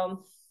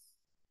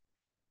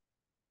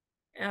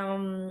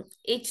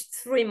each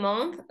 3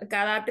 months,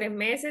 cada 3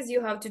 meses, you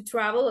have to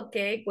travel,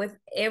 okay, with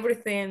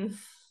everything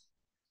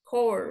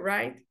covered,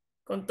 right?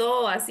 Con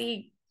todo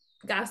así,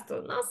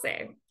 gasto, no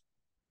sé.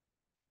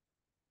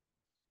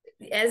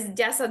 It's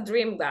just a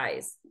dream,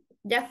 guys.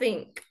 Just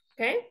think,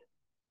 okay?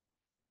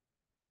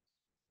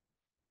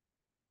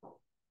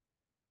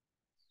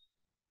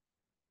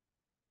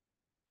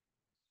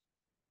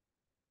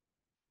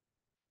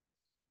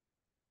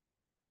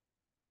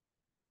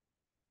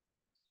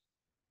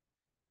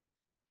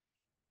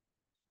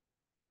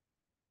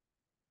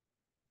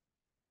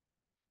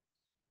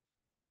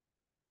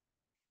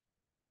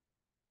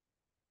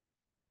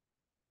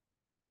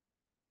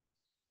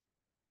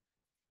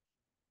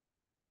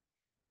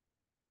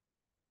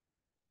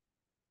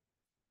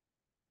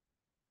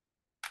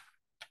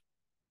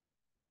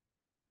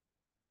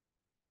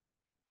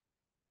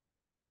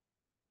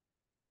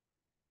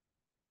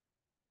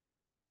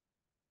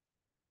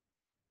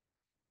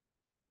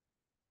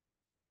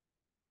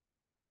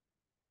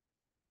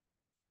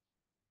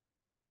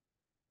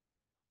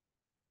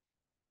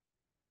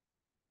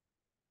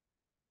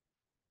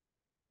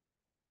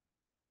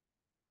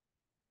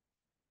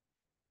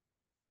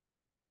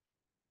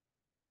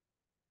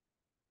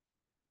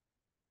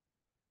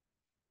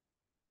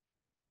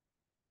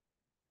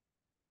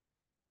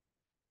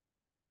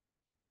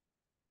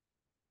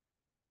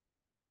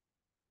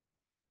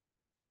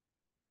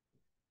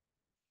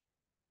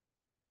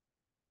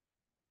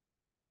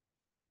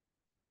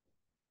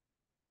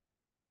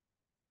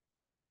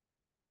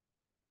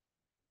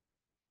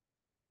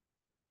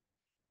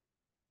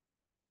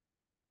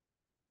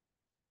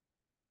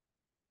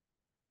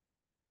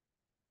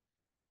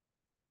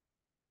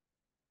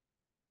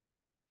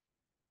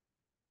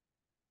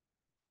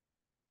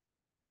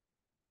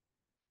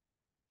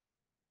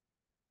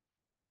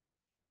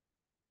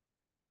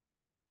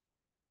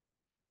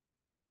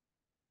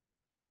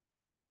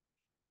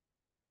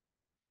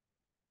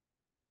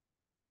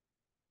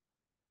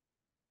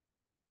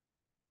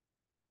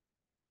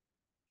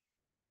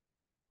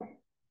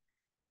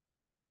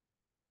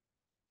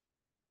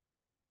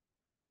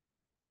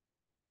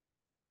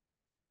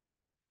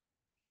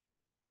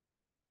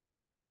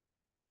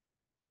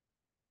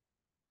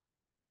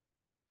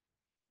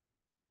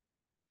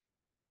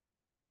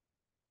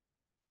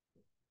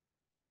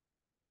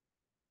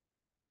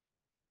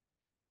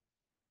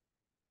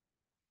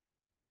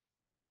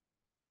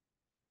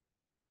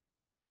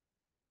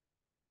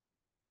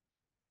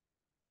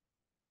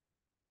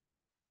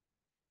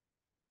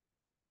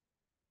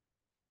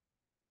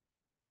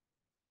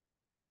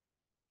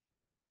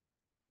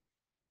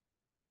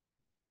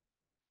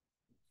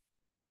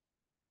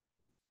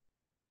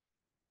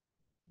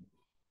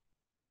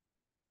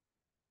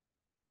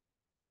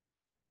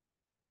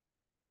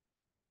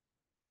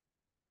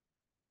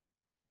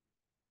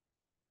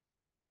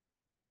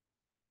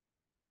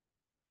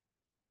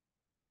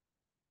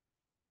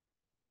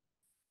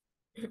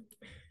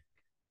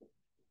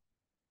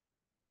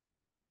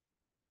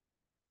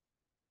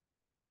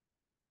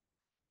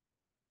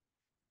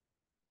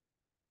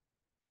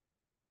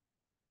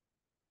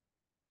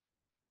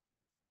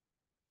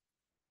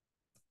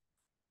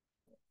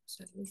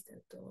 Esa lista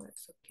de todo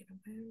eso quiero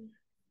ver.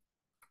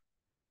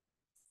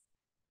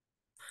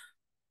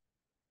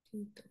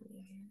 Sí,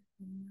 también.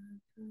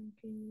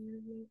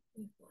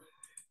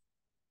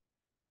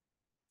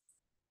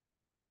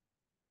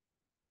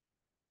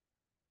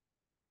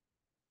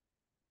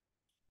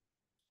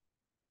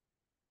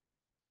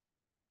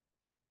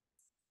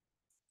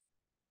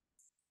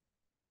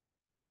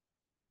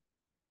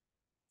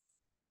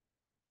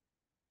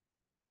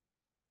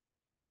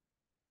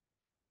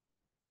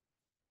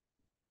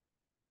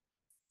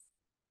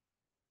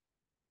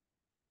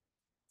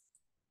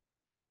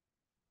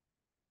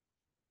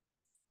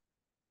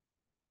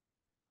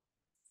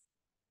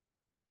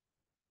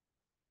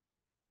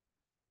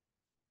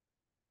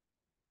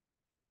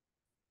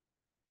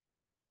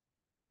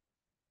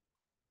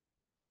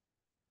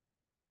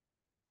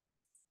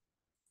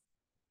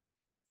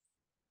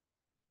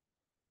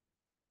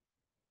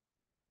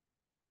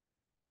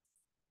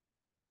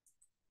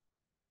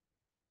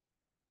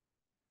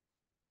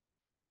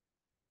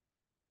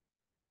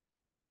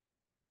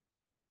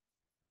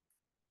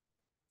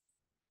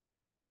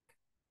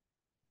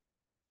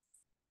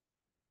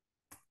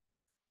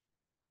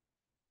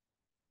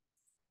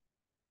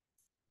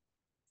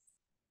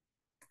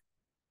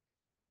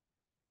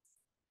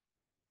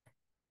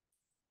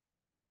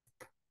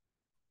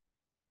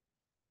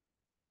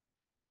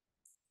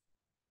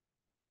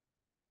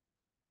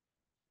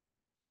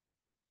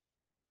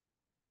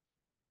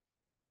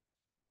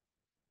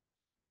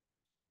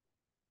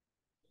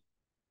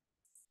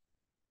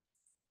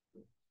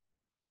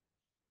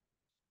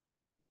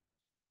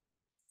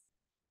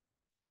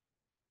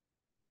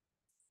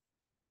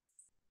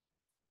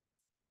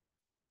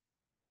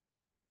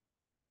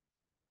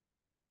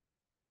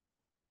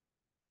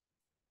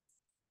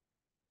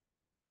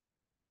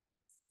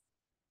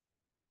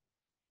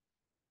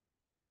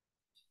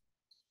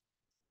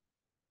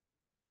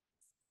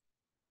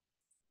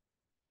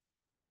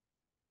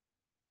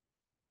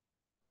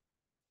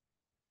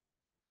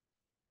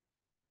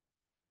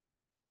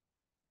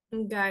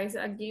 Guys,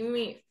 aquí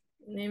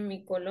en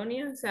mi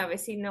colonia se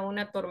avecina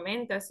una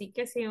tormenta, así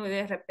que si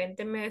de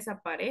repente me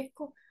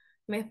desaparezco,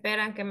 me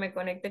esperan que me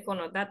conecte con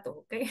los datos,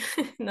 ¿ok?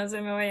 No se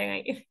me vayan a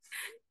ir.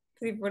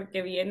 Sí,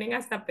 porque vienen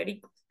hasta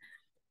pericos,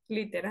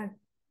 literal.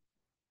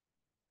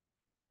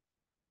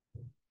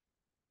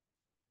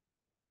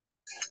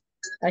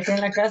 Acá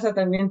en la casa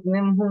también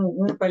tenemos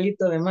un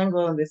palito de mango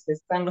donde se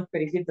están los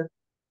periquitos.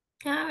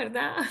 Ah,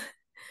 ¿verdad?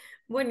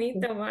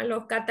 Bonito, ¿va?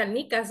 Los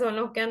catalnicas son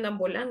los que andan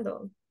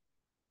volando.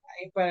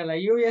 Ahí para la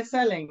lluvia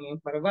salen en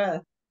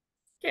parvadas.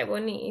 Qué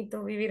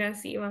bonito vivir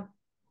así, va.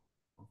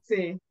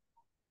 Sí.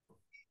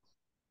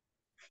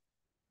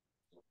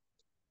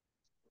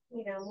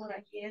 Mira, amor,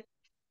 aquí es.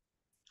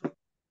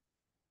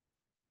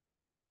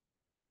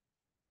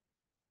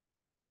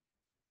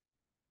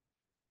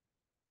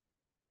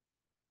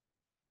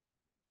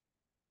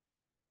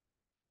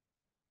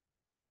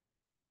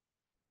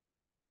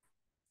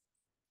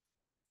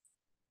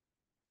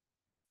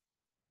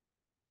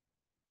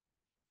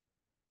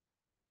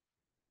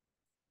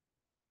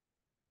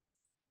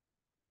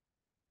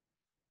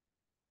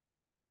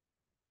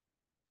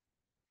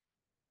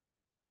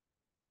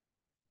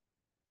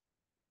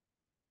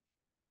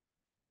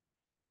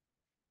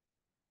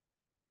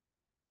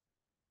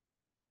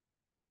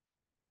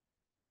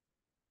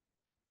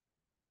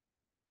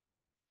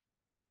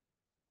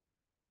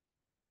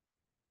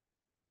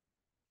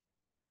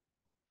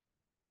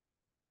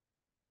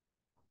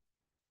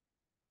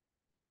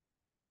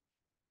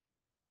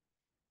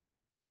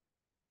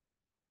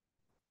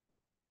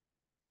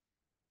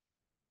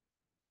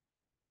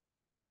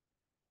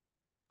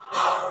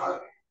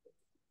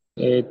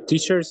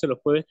 Teacher se los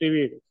puede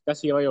escribir,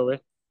 casi ya va a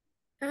llover.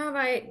 Ah,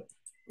 va.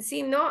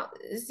 Si no,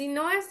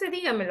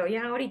 dígamelo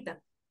ya ahorita.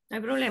 No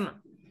hay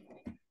problema.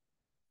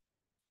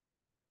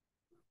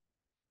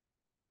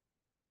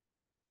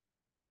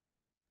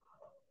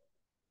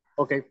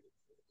 Okay.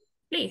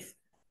 Please.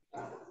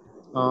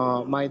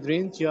 My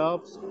dream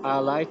jobs, I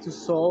like to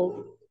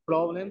solve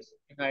problems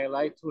and I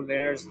like to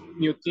learn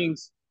new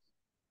things.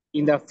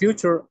 In the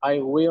future, I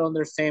will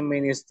understand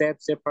many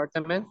steps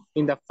department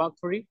in the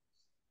factory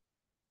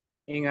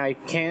and I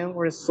can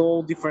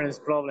resolve different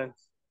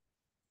problems.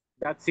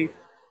 That's it.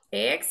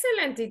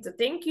 Excellent, Tito.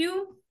 Thank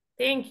you.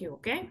 Thank you,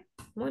 okay?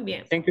 Muy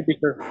bien. Thank you,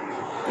 teacher.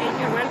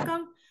 Okay, you're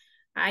welcome.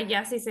 Ah,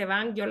 ya si se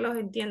van, yo los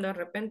entiendo. De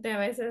repente a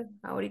veces,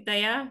 ahorita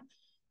ya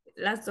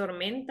las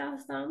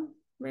tormentas están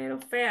pero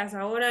feas.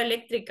 Ahora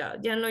eléctrica,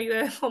 ya no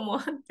llueve como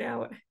antes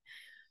ahora.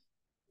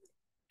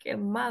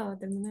 Quemado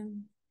terminar.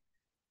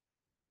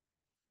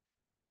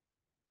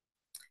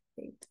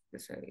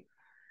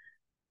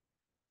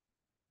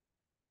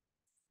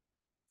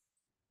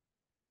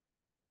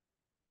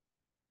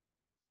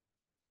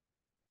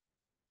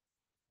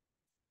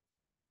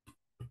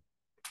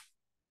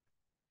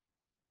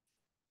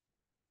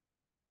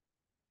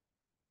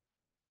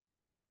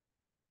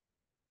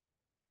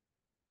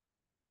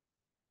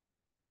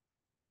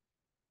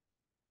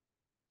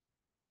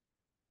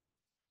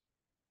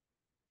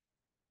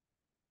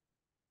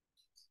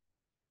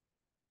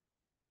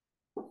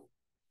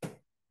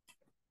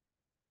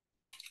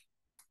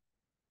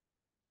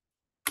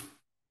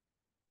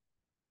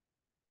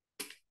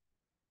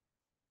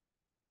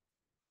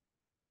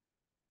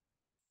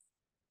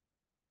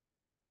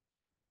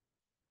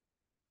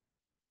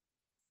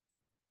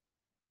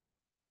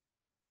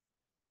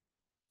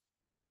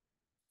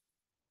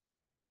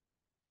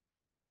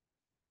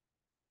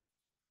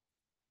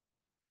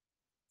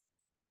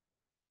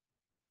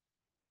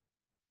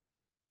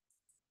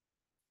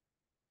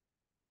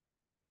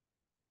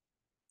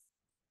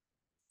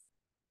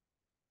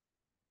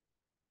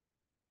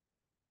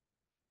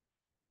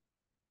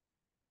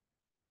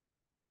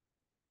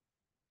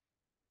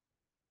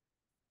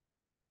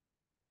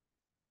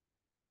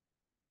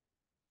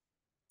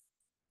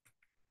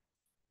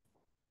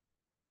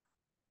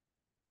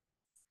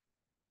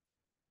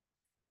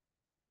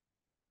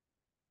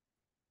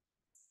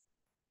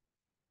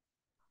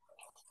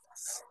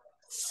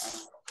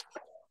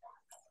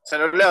 Se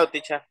lo leo,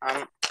 teacher.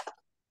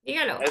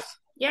 Dígalo.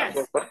 Yes.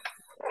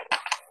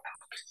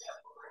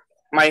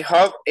 My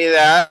hope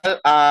ideal,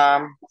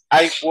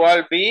 I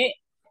will be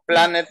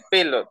planet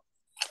pilot.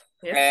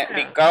 Yes, sir.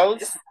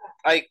 Because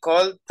I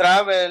could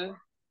travel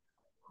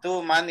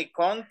to many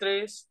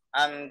countries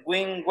and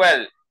win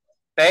well.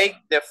 Take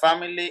the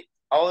family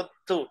out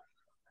too.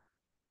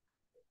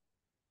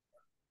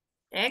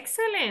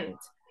 Excellent.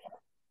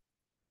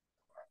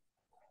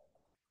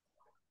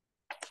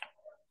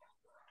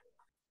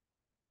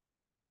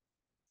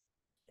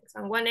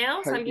 Someone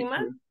else? Hi, ¿Alguien más?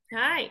 teacher.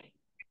 Hi.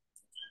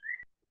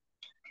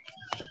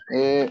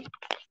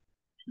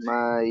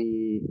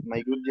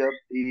 My good job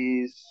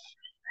is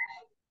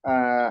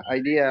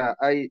idea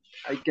I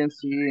can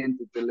see in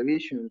the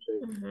television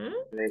Mhm.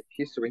 the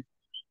history.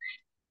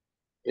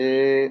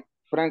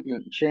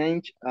 Franklin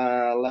change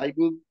a light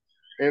bulb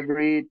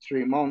every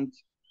 3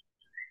 months.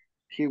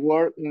 He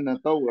worked in a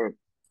tower.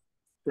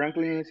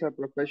 Franklin is a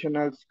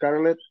professional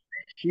scarlet.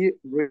 He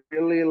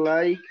really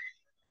like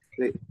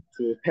the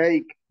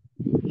hike.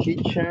 He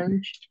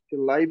changed the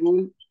light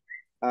bulb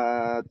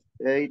at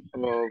 8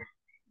 of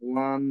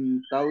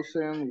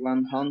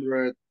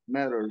 1,100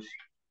 meters.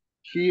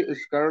 He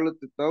scarlet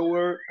the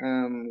tower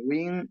and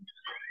win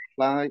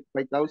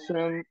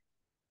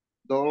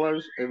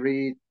 $5,000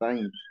 every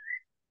time.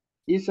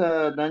 It's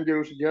a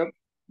dangerous job,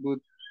 but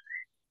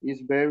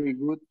it's very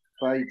good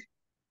fight.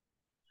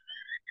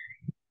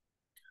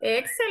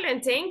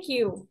 Excellent. Thank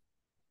you.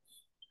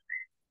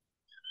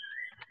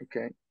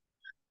 Okay.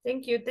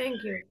 Thank you.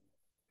 Thank you.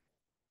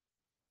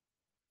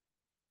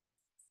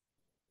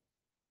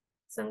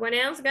 Someone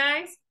else,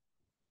 guys?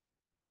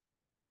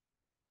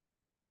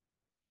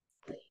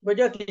 But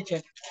your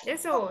teacher.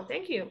 Eso.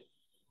 Thank you.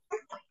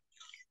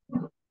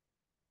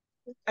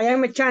 I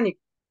am mechanic.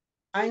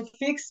 I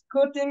fix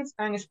cuttings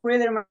and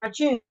spreader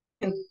machines.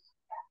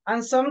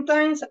 And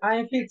sometimes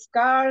I fix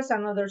cars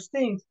and other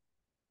things.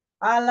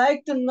 I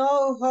like to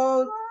know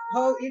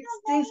how each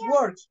thing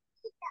works.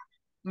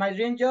 My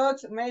dream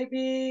jobs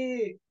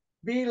maybe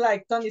be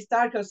like Tony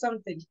Stark or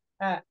something.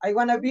 I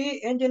wanna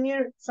be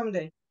engineer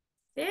someday.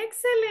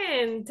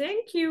 Excellent.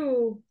 Thank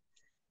you.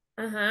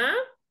 Ajá.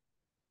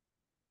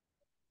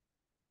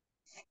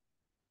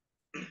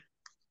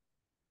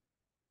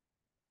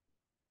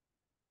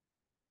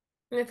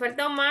 Me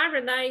falta Omar,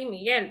 ¿verdad? Y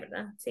Miguel,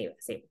 ¿verdad? Sí,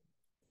 sí.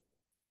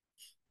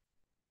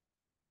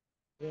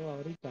 Yo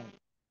ahorita.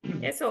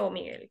 Eso,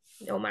 Miguel.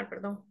 Omar,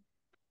 perdón.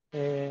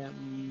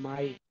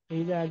 My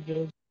either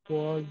just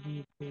for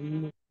the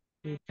change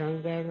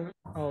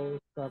of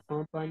the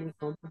company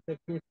computer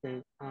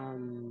system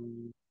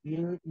and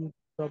build its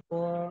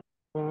support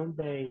from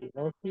the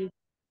office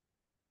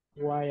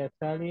while a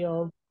salary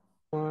of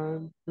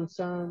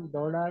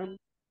 $1,000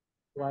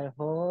 while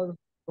hold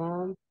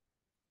from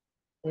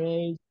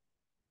 8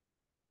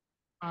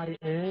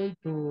 a.m.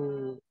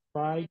 to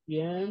 5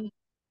 p.m.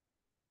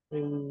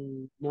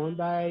 in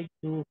Monday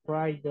to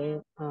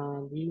Friday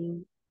and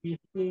in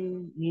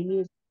 15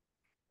 minutes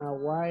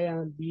away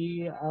and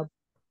be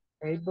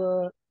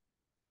able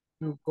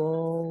to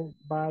go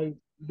by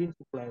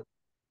bicycle.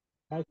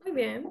 Muy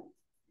bien.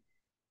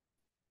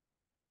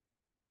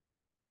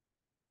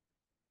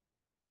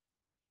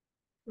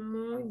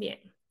 Muy bien.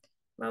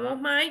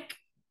 Vamos, Mike.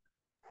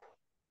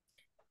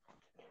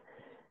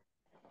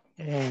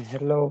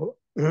 Hello.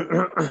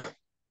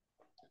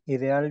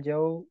 Ideal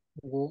job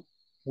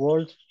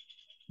would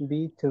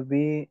be to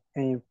be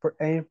an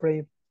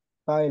airplane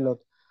pilot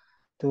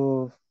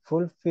to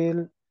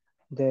fulfill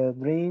the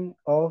dream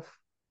of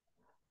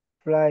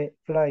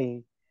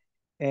flying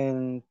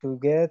and to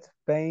get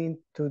paid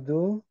to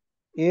do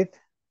it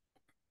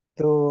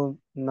to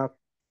knock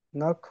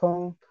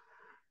on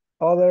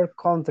other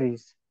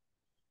countries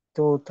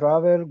to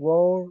travel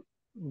world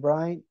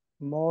bring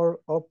more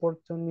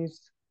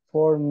opportunities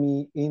for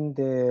me in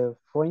the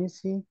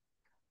frenzy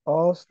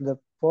of the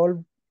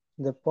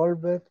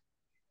pulpit,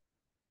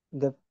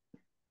 the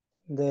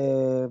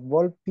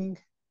developing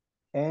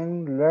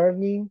and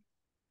learning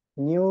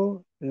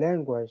new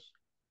language.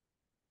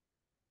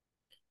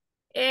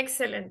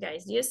 Excellent,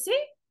 guys. You see?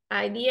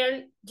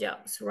 Ideal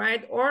jobs,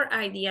 right? Or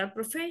ideal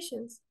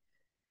professions.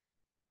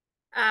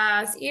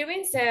 As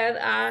Irving said,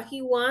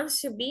 he wants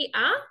to be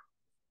a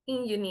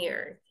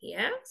engineer.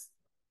 Yes.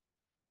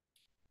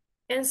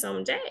 And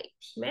someday,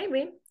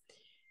 maybe,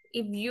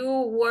 if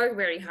you work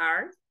very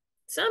hard,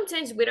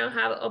 sometimes we don't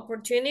have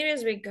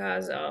opportunities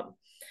because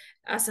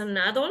as an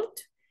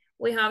adult,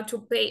 we have to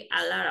pay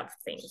a lot of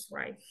things,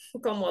 right?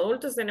 Como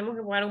adultos tenemos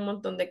que pagar un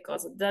montón de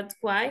cosas. That's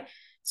why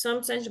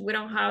sometimes we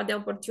don't have the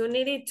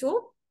opportunity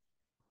to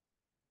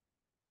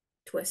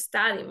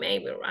study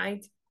maybe,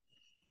 right?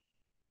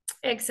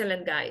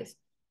 Excellent, guys.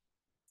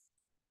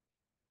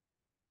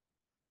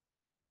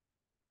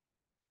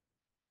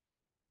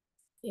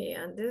 Y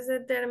antes de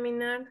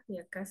terminar,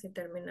 ya casi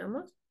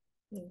terminamos.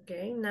 Ok,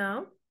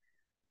 now.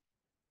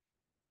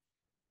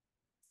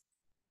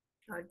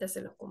 Ahorita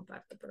se los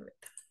comparto,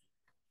 permítanme.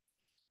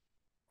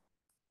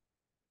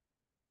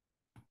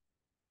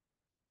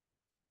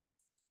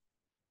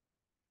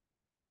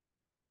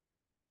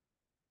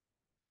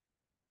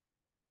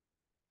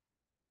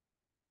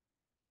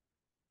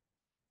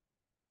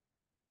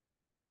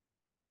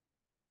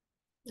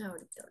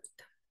 Ahorita,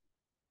 ahorita.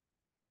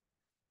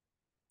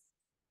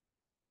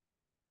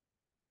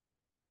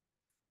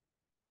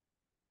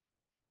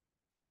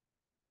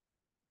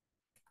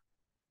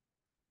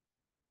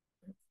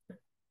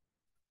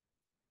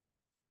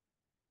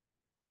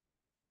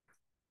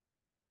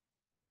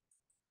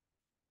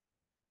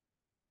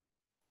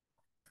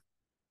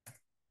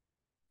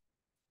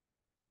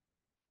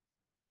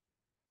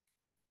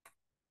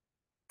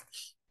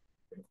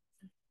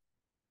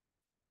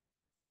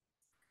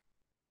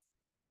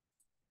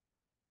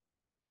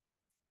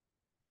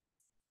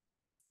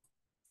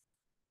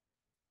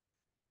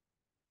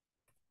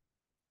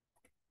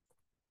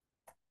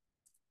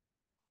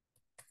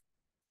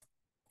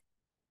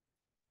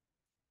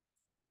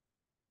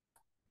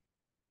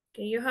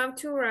 Okay, you have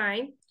to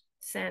write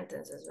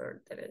sentences,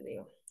 ahorita les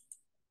digo.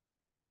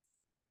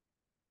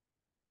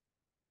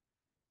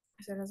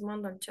 Se las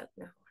mando al chat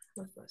mejor,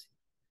 más fácil.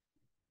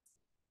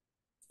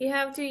 You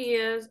have to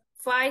use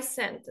 5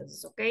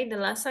 sentences, okay? The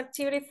last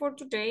activity for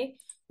today,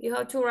 you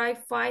have to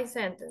write 5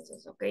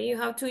 sentences, okay?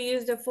 You have to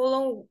use the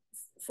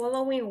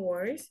following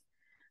words.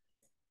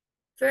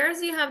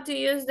 First, you have to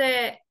use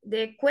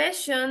the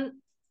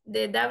question,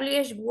 the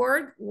WH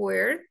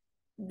word,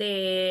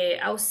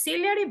 the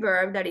auxiliary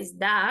verb that is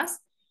does,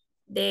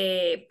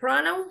 the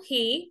pronoun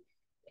he,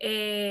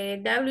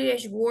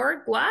 WH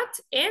word what,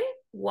 and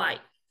why.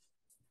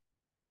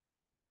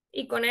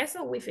 Y con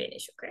eso we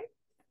finish, okay?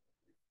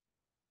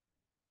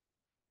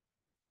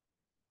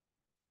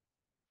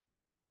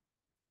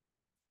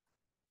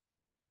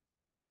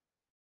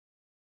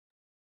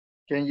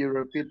 Can you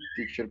repeat,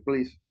 teacher,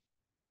 please?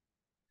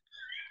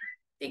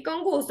 Sí,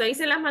 con gusto, ahí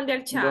se las mandé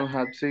al chat. Don't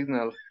have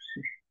signal.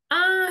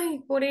 Ay,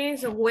 por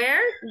eso,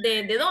 where,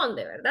 de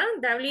dónde, ¿verdad?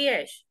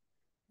 WH.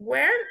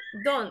 Where,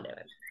 dónde,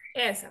 ¿verdad?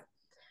 Esa.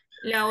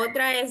 La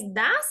otra es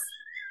does.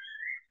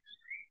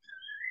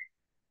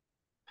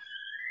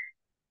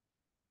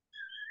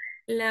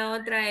 La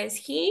otra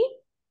es he.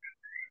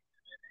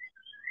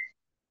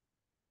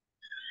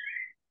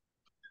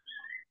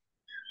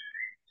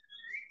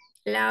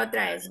 La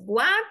otra es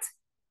what.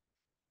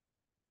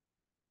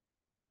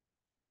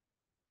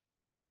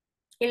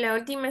 Y la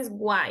última es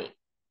why.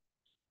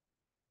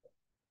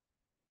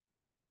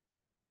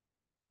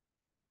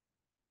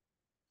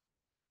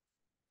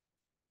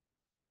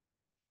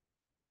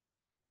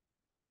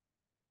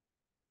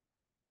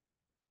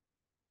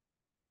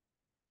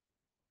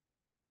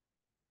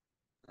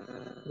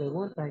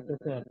 Preguntas hay que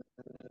hacer.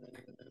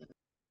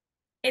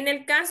 En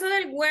el caso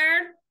del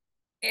where,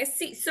 es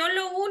sí,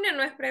 solo una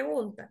no es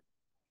pregunta.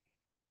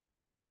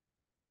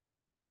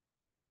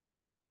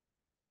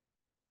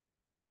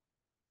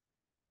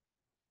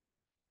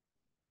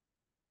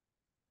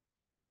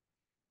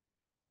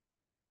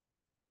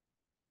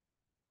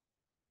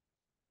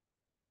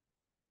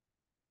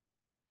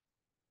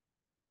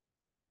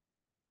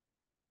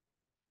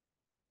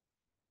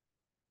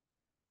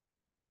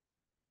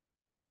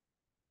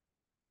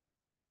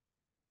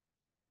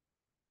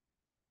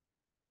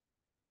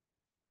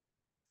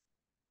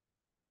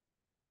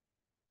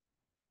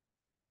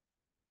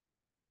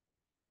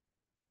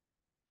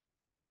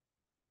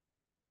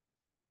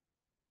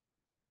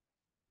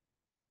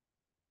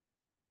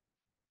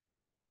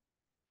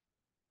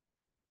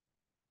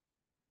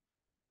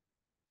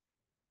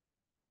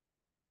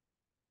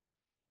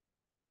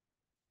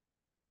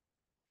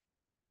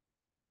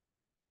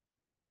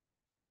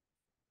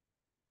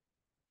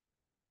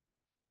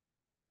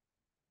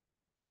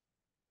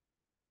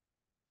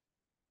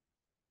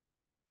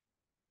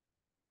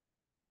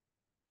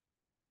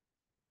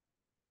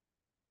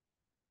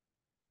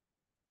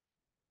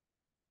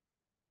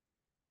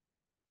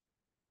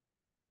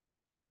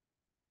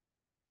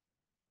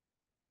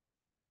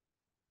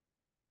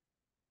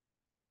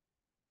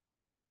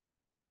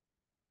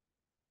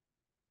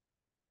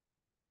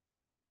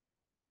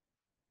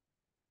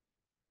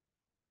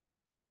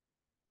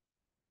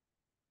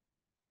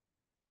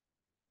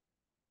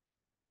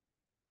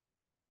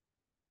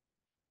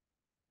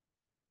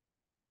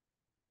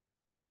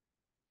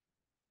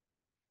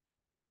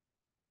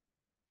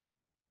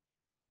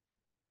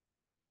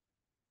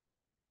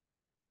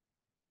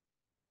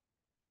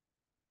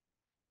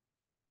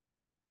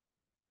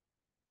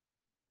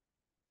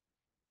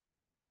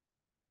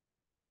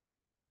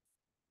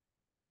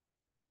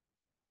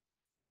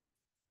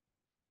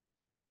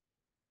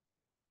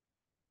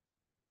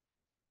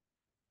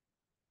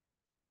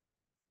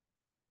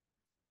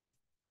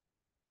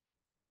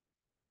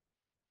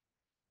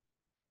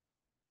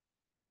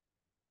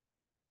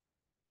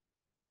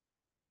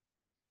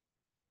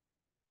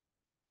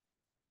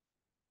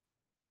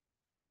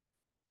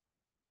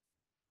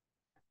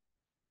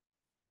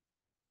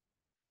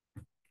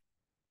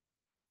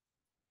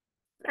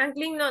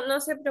 Franklin,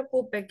 no se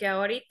preocupe, que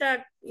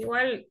ahorita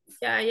igual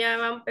ya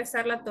va a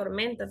empezar la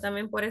tormenta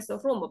también por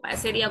esos rumbos.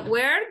 Sería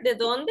where, ¿de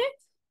dónde?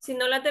 Si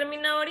no la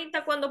termina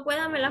ahorita, cuando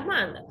pueda me las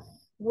manda.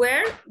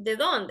 Where, ¿de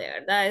dónde?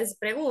 ¿Verdad? Es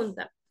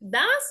pregunta.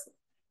 Does,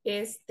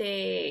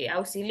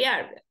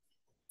 auxiliar.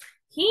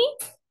 He,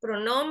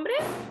 pronombre.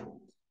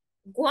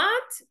 What,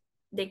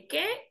 ¿De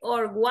qué?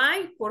 Or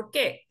why, ¿por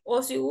qué?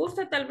 O si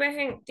gusta, tal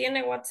vez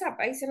tiene WhatsApp,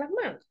 ahí se las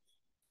mando.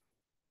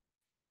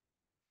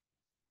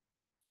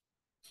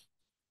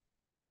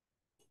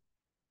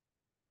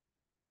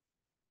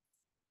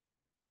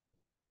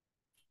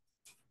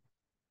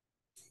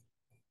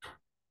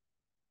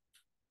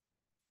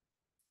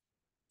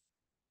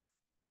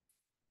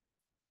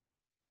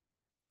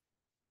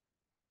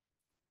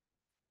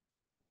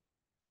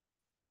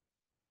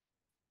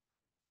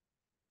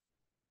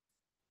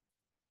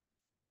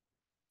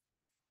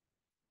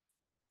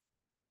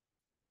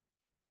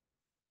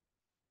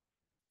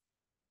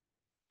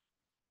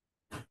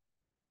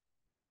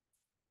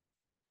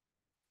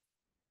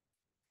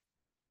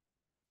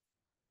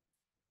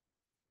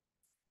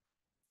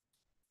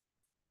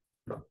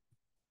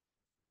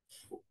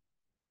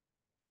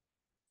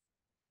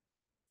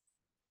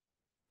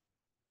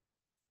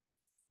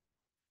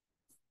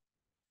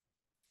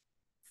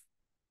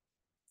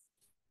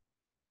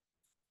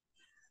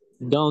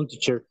 Done,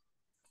 teacher.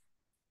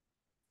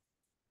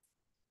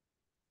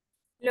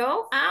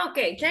 ¿Lo? Ah,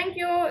 ok. Thank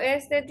you,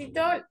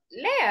 Tito.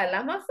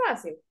 Léala, más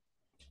fácil.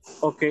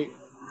 Okay.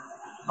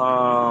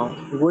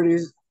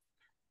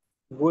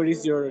 Where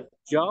is your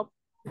job?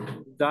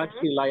 Does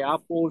she like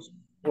apples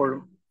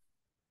or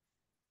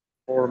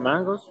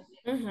mangoes?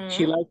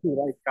 She Ujú. likes to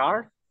ride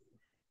cars.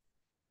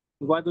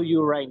 What do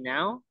you right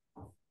now?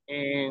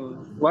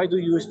 And why do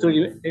you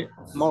study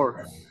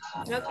more?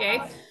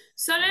 Ok.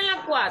 Solo en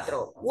la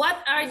 4.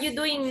 What are you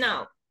doing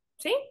now?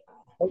 ¿Sí?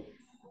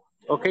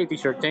 Okay,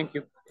 teacher, thank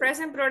you.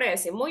 Present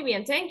progressive. Muy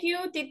bien. Thank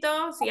you,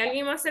 Tito. Si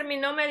alguien más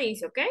terminó, me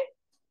dice, ¿ok?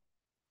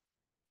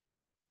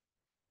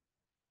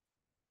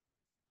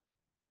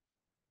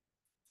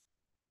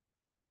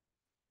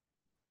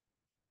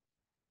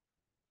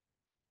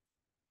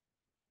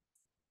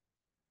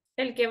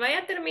 El que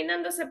vaya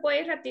terminando se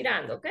puede ir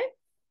retirando, ¿ok?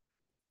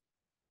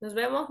 Nos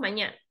vemos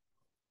mañana.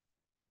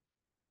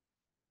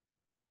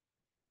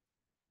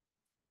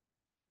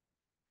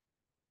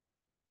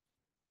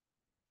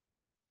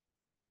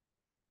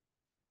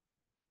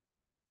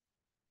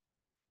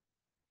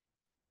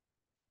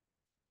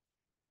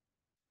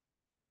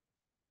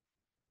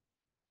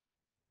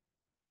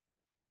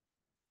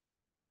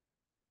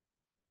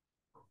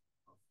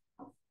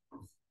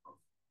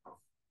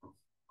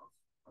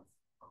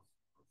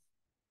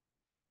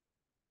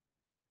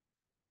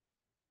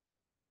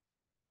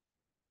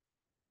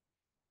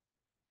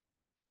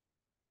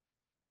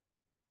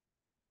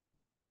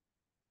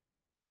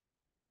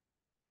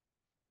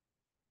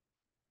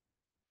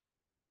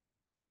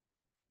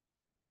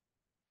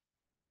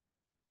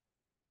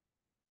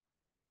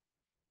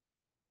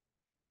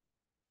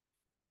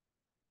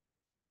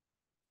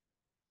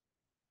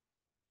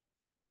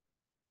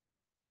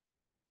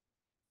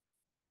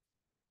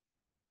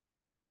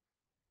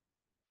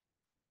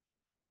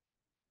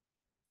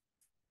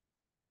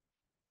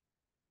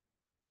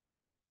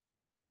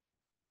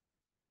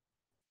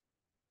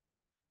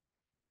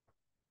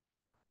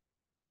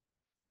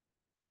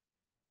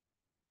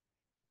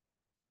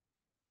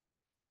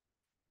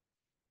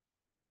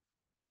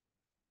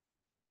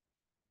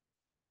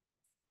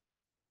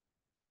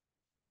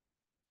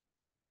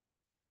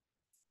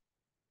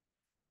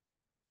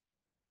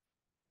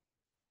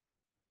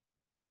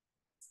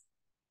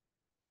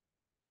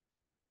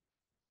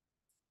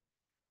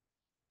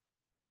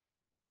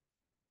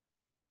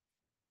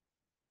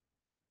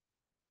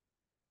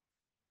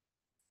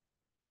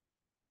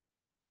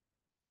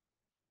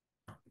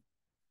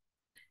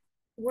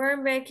 Where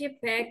Becky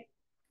Peck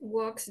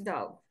walks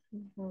dog.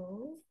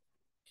 Ujú.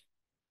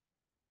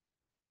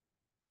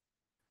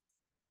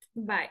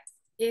 Bye.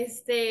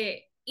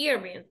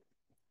 Irving,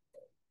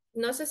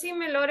 no sé si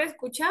me logra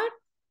escuchar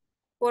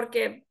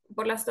porque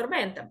por las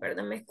tormentas,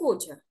 ¿verdad? ¿Me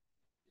escucha?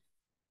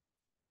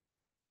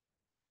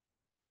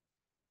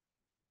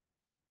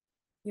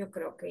 Yo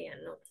creo que ya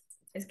no.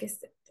 Es que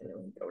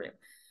tenemos un problema.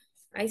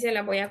 Ahí se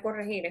la voy a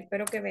corregir,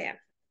 espero que vea.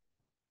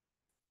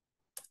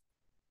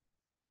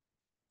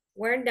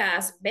 Where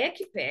does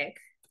Becky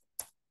Peck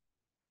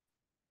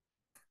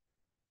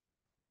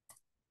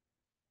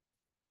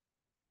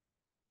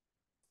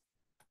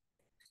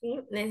 ¿sí?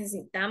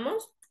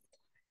 Necesitamos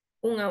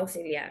un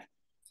auxiliar.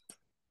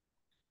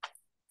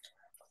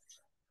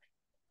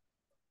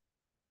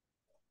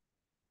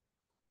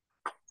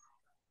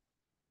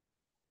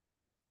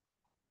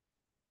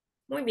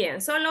 Muy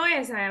bien, solo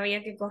esa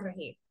había que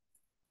corregir.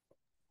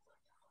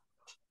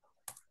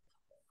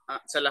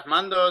 Se las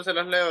mando, se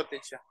las leo,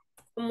 teacher.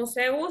 Como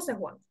se use,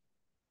 Juan.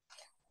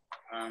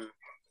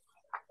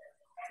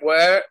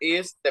 Where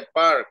is the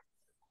park?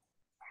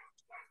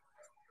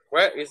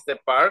 Where is the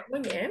park? Muy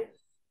bien.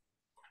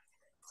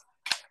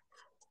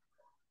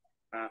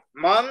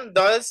 Mom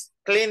does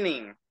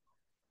cleaning.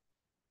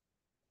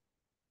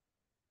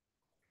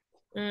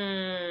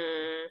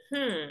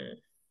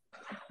 Mhm.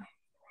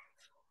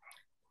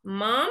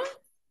 Mom.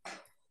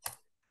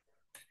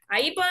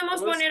 Ahí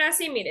podemos poner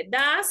así, mire,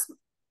 does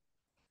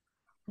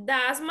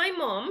my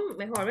mom,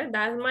 mejor, ¿ves?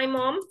 Does my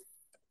mom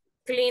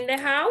clean the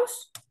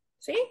house?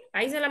 ¿Sí?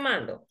 Ahí se la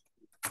mando.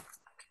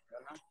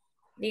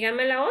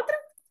 Dígame la otra.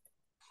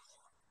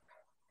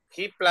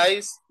 He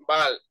plays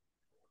ball.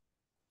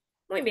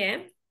 Muy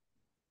bien.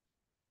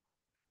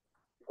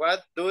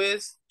 What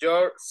does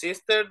your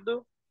sister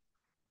do?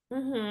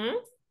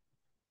 Ujú.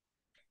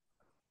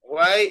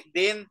 Why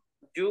didn't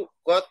you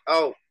got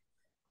out?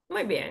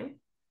 Muy bien.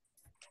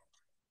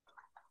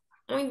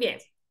 Muy bien.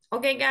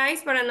 Ok,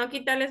 guys, para no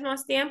quitarles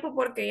más tiempo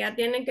porque ya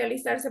tienen que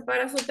alistarse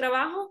para su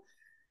trabajo.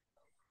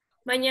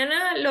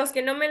 Mañana los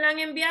que no me la han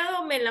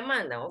enviado me la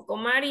mandan, o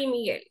con Mari y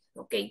Miguel.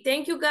 Ok,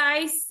 thank you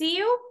guys. See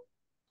you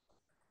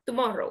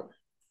tomorrow.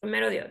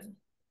 Primero Dios.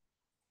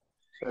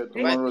 Bye,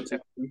 Tomorrow.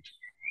 teacher.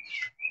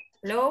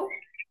 Hello.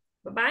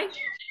 Bye bye.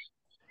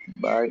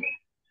 Bye.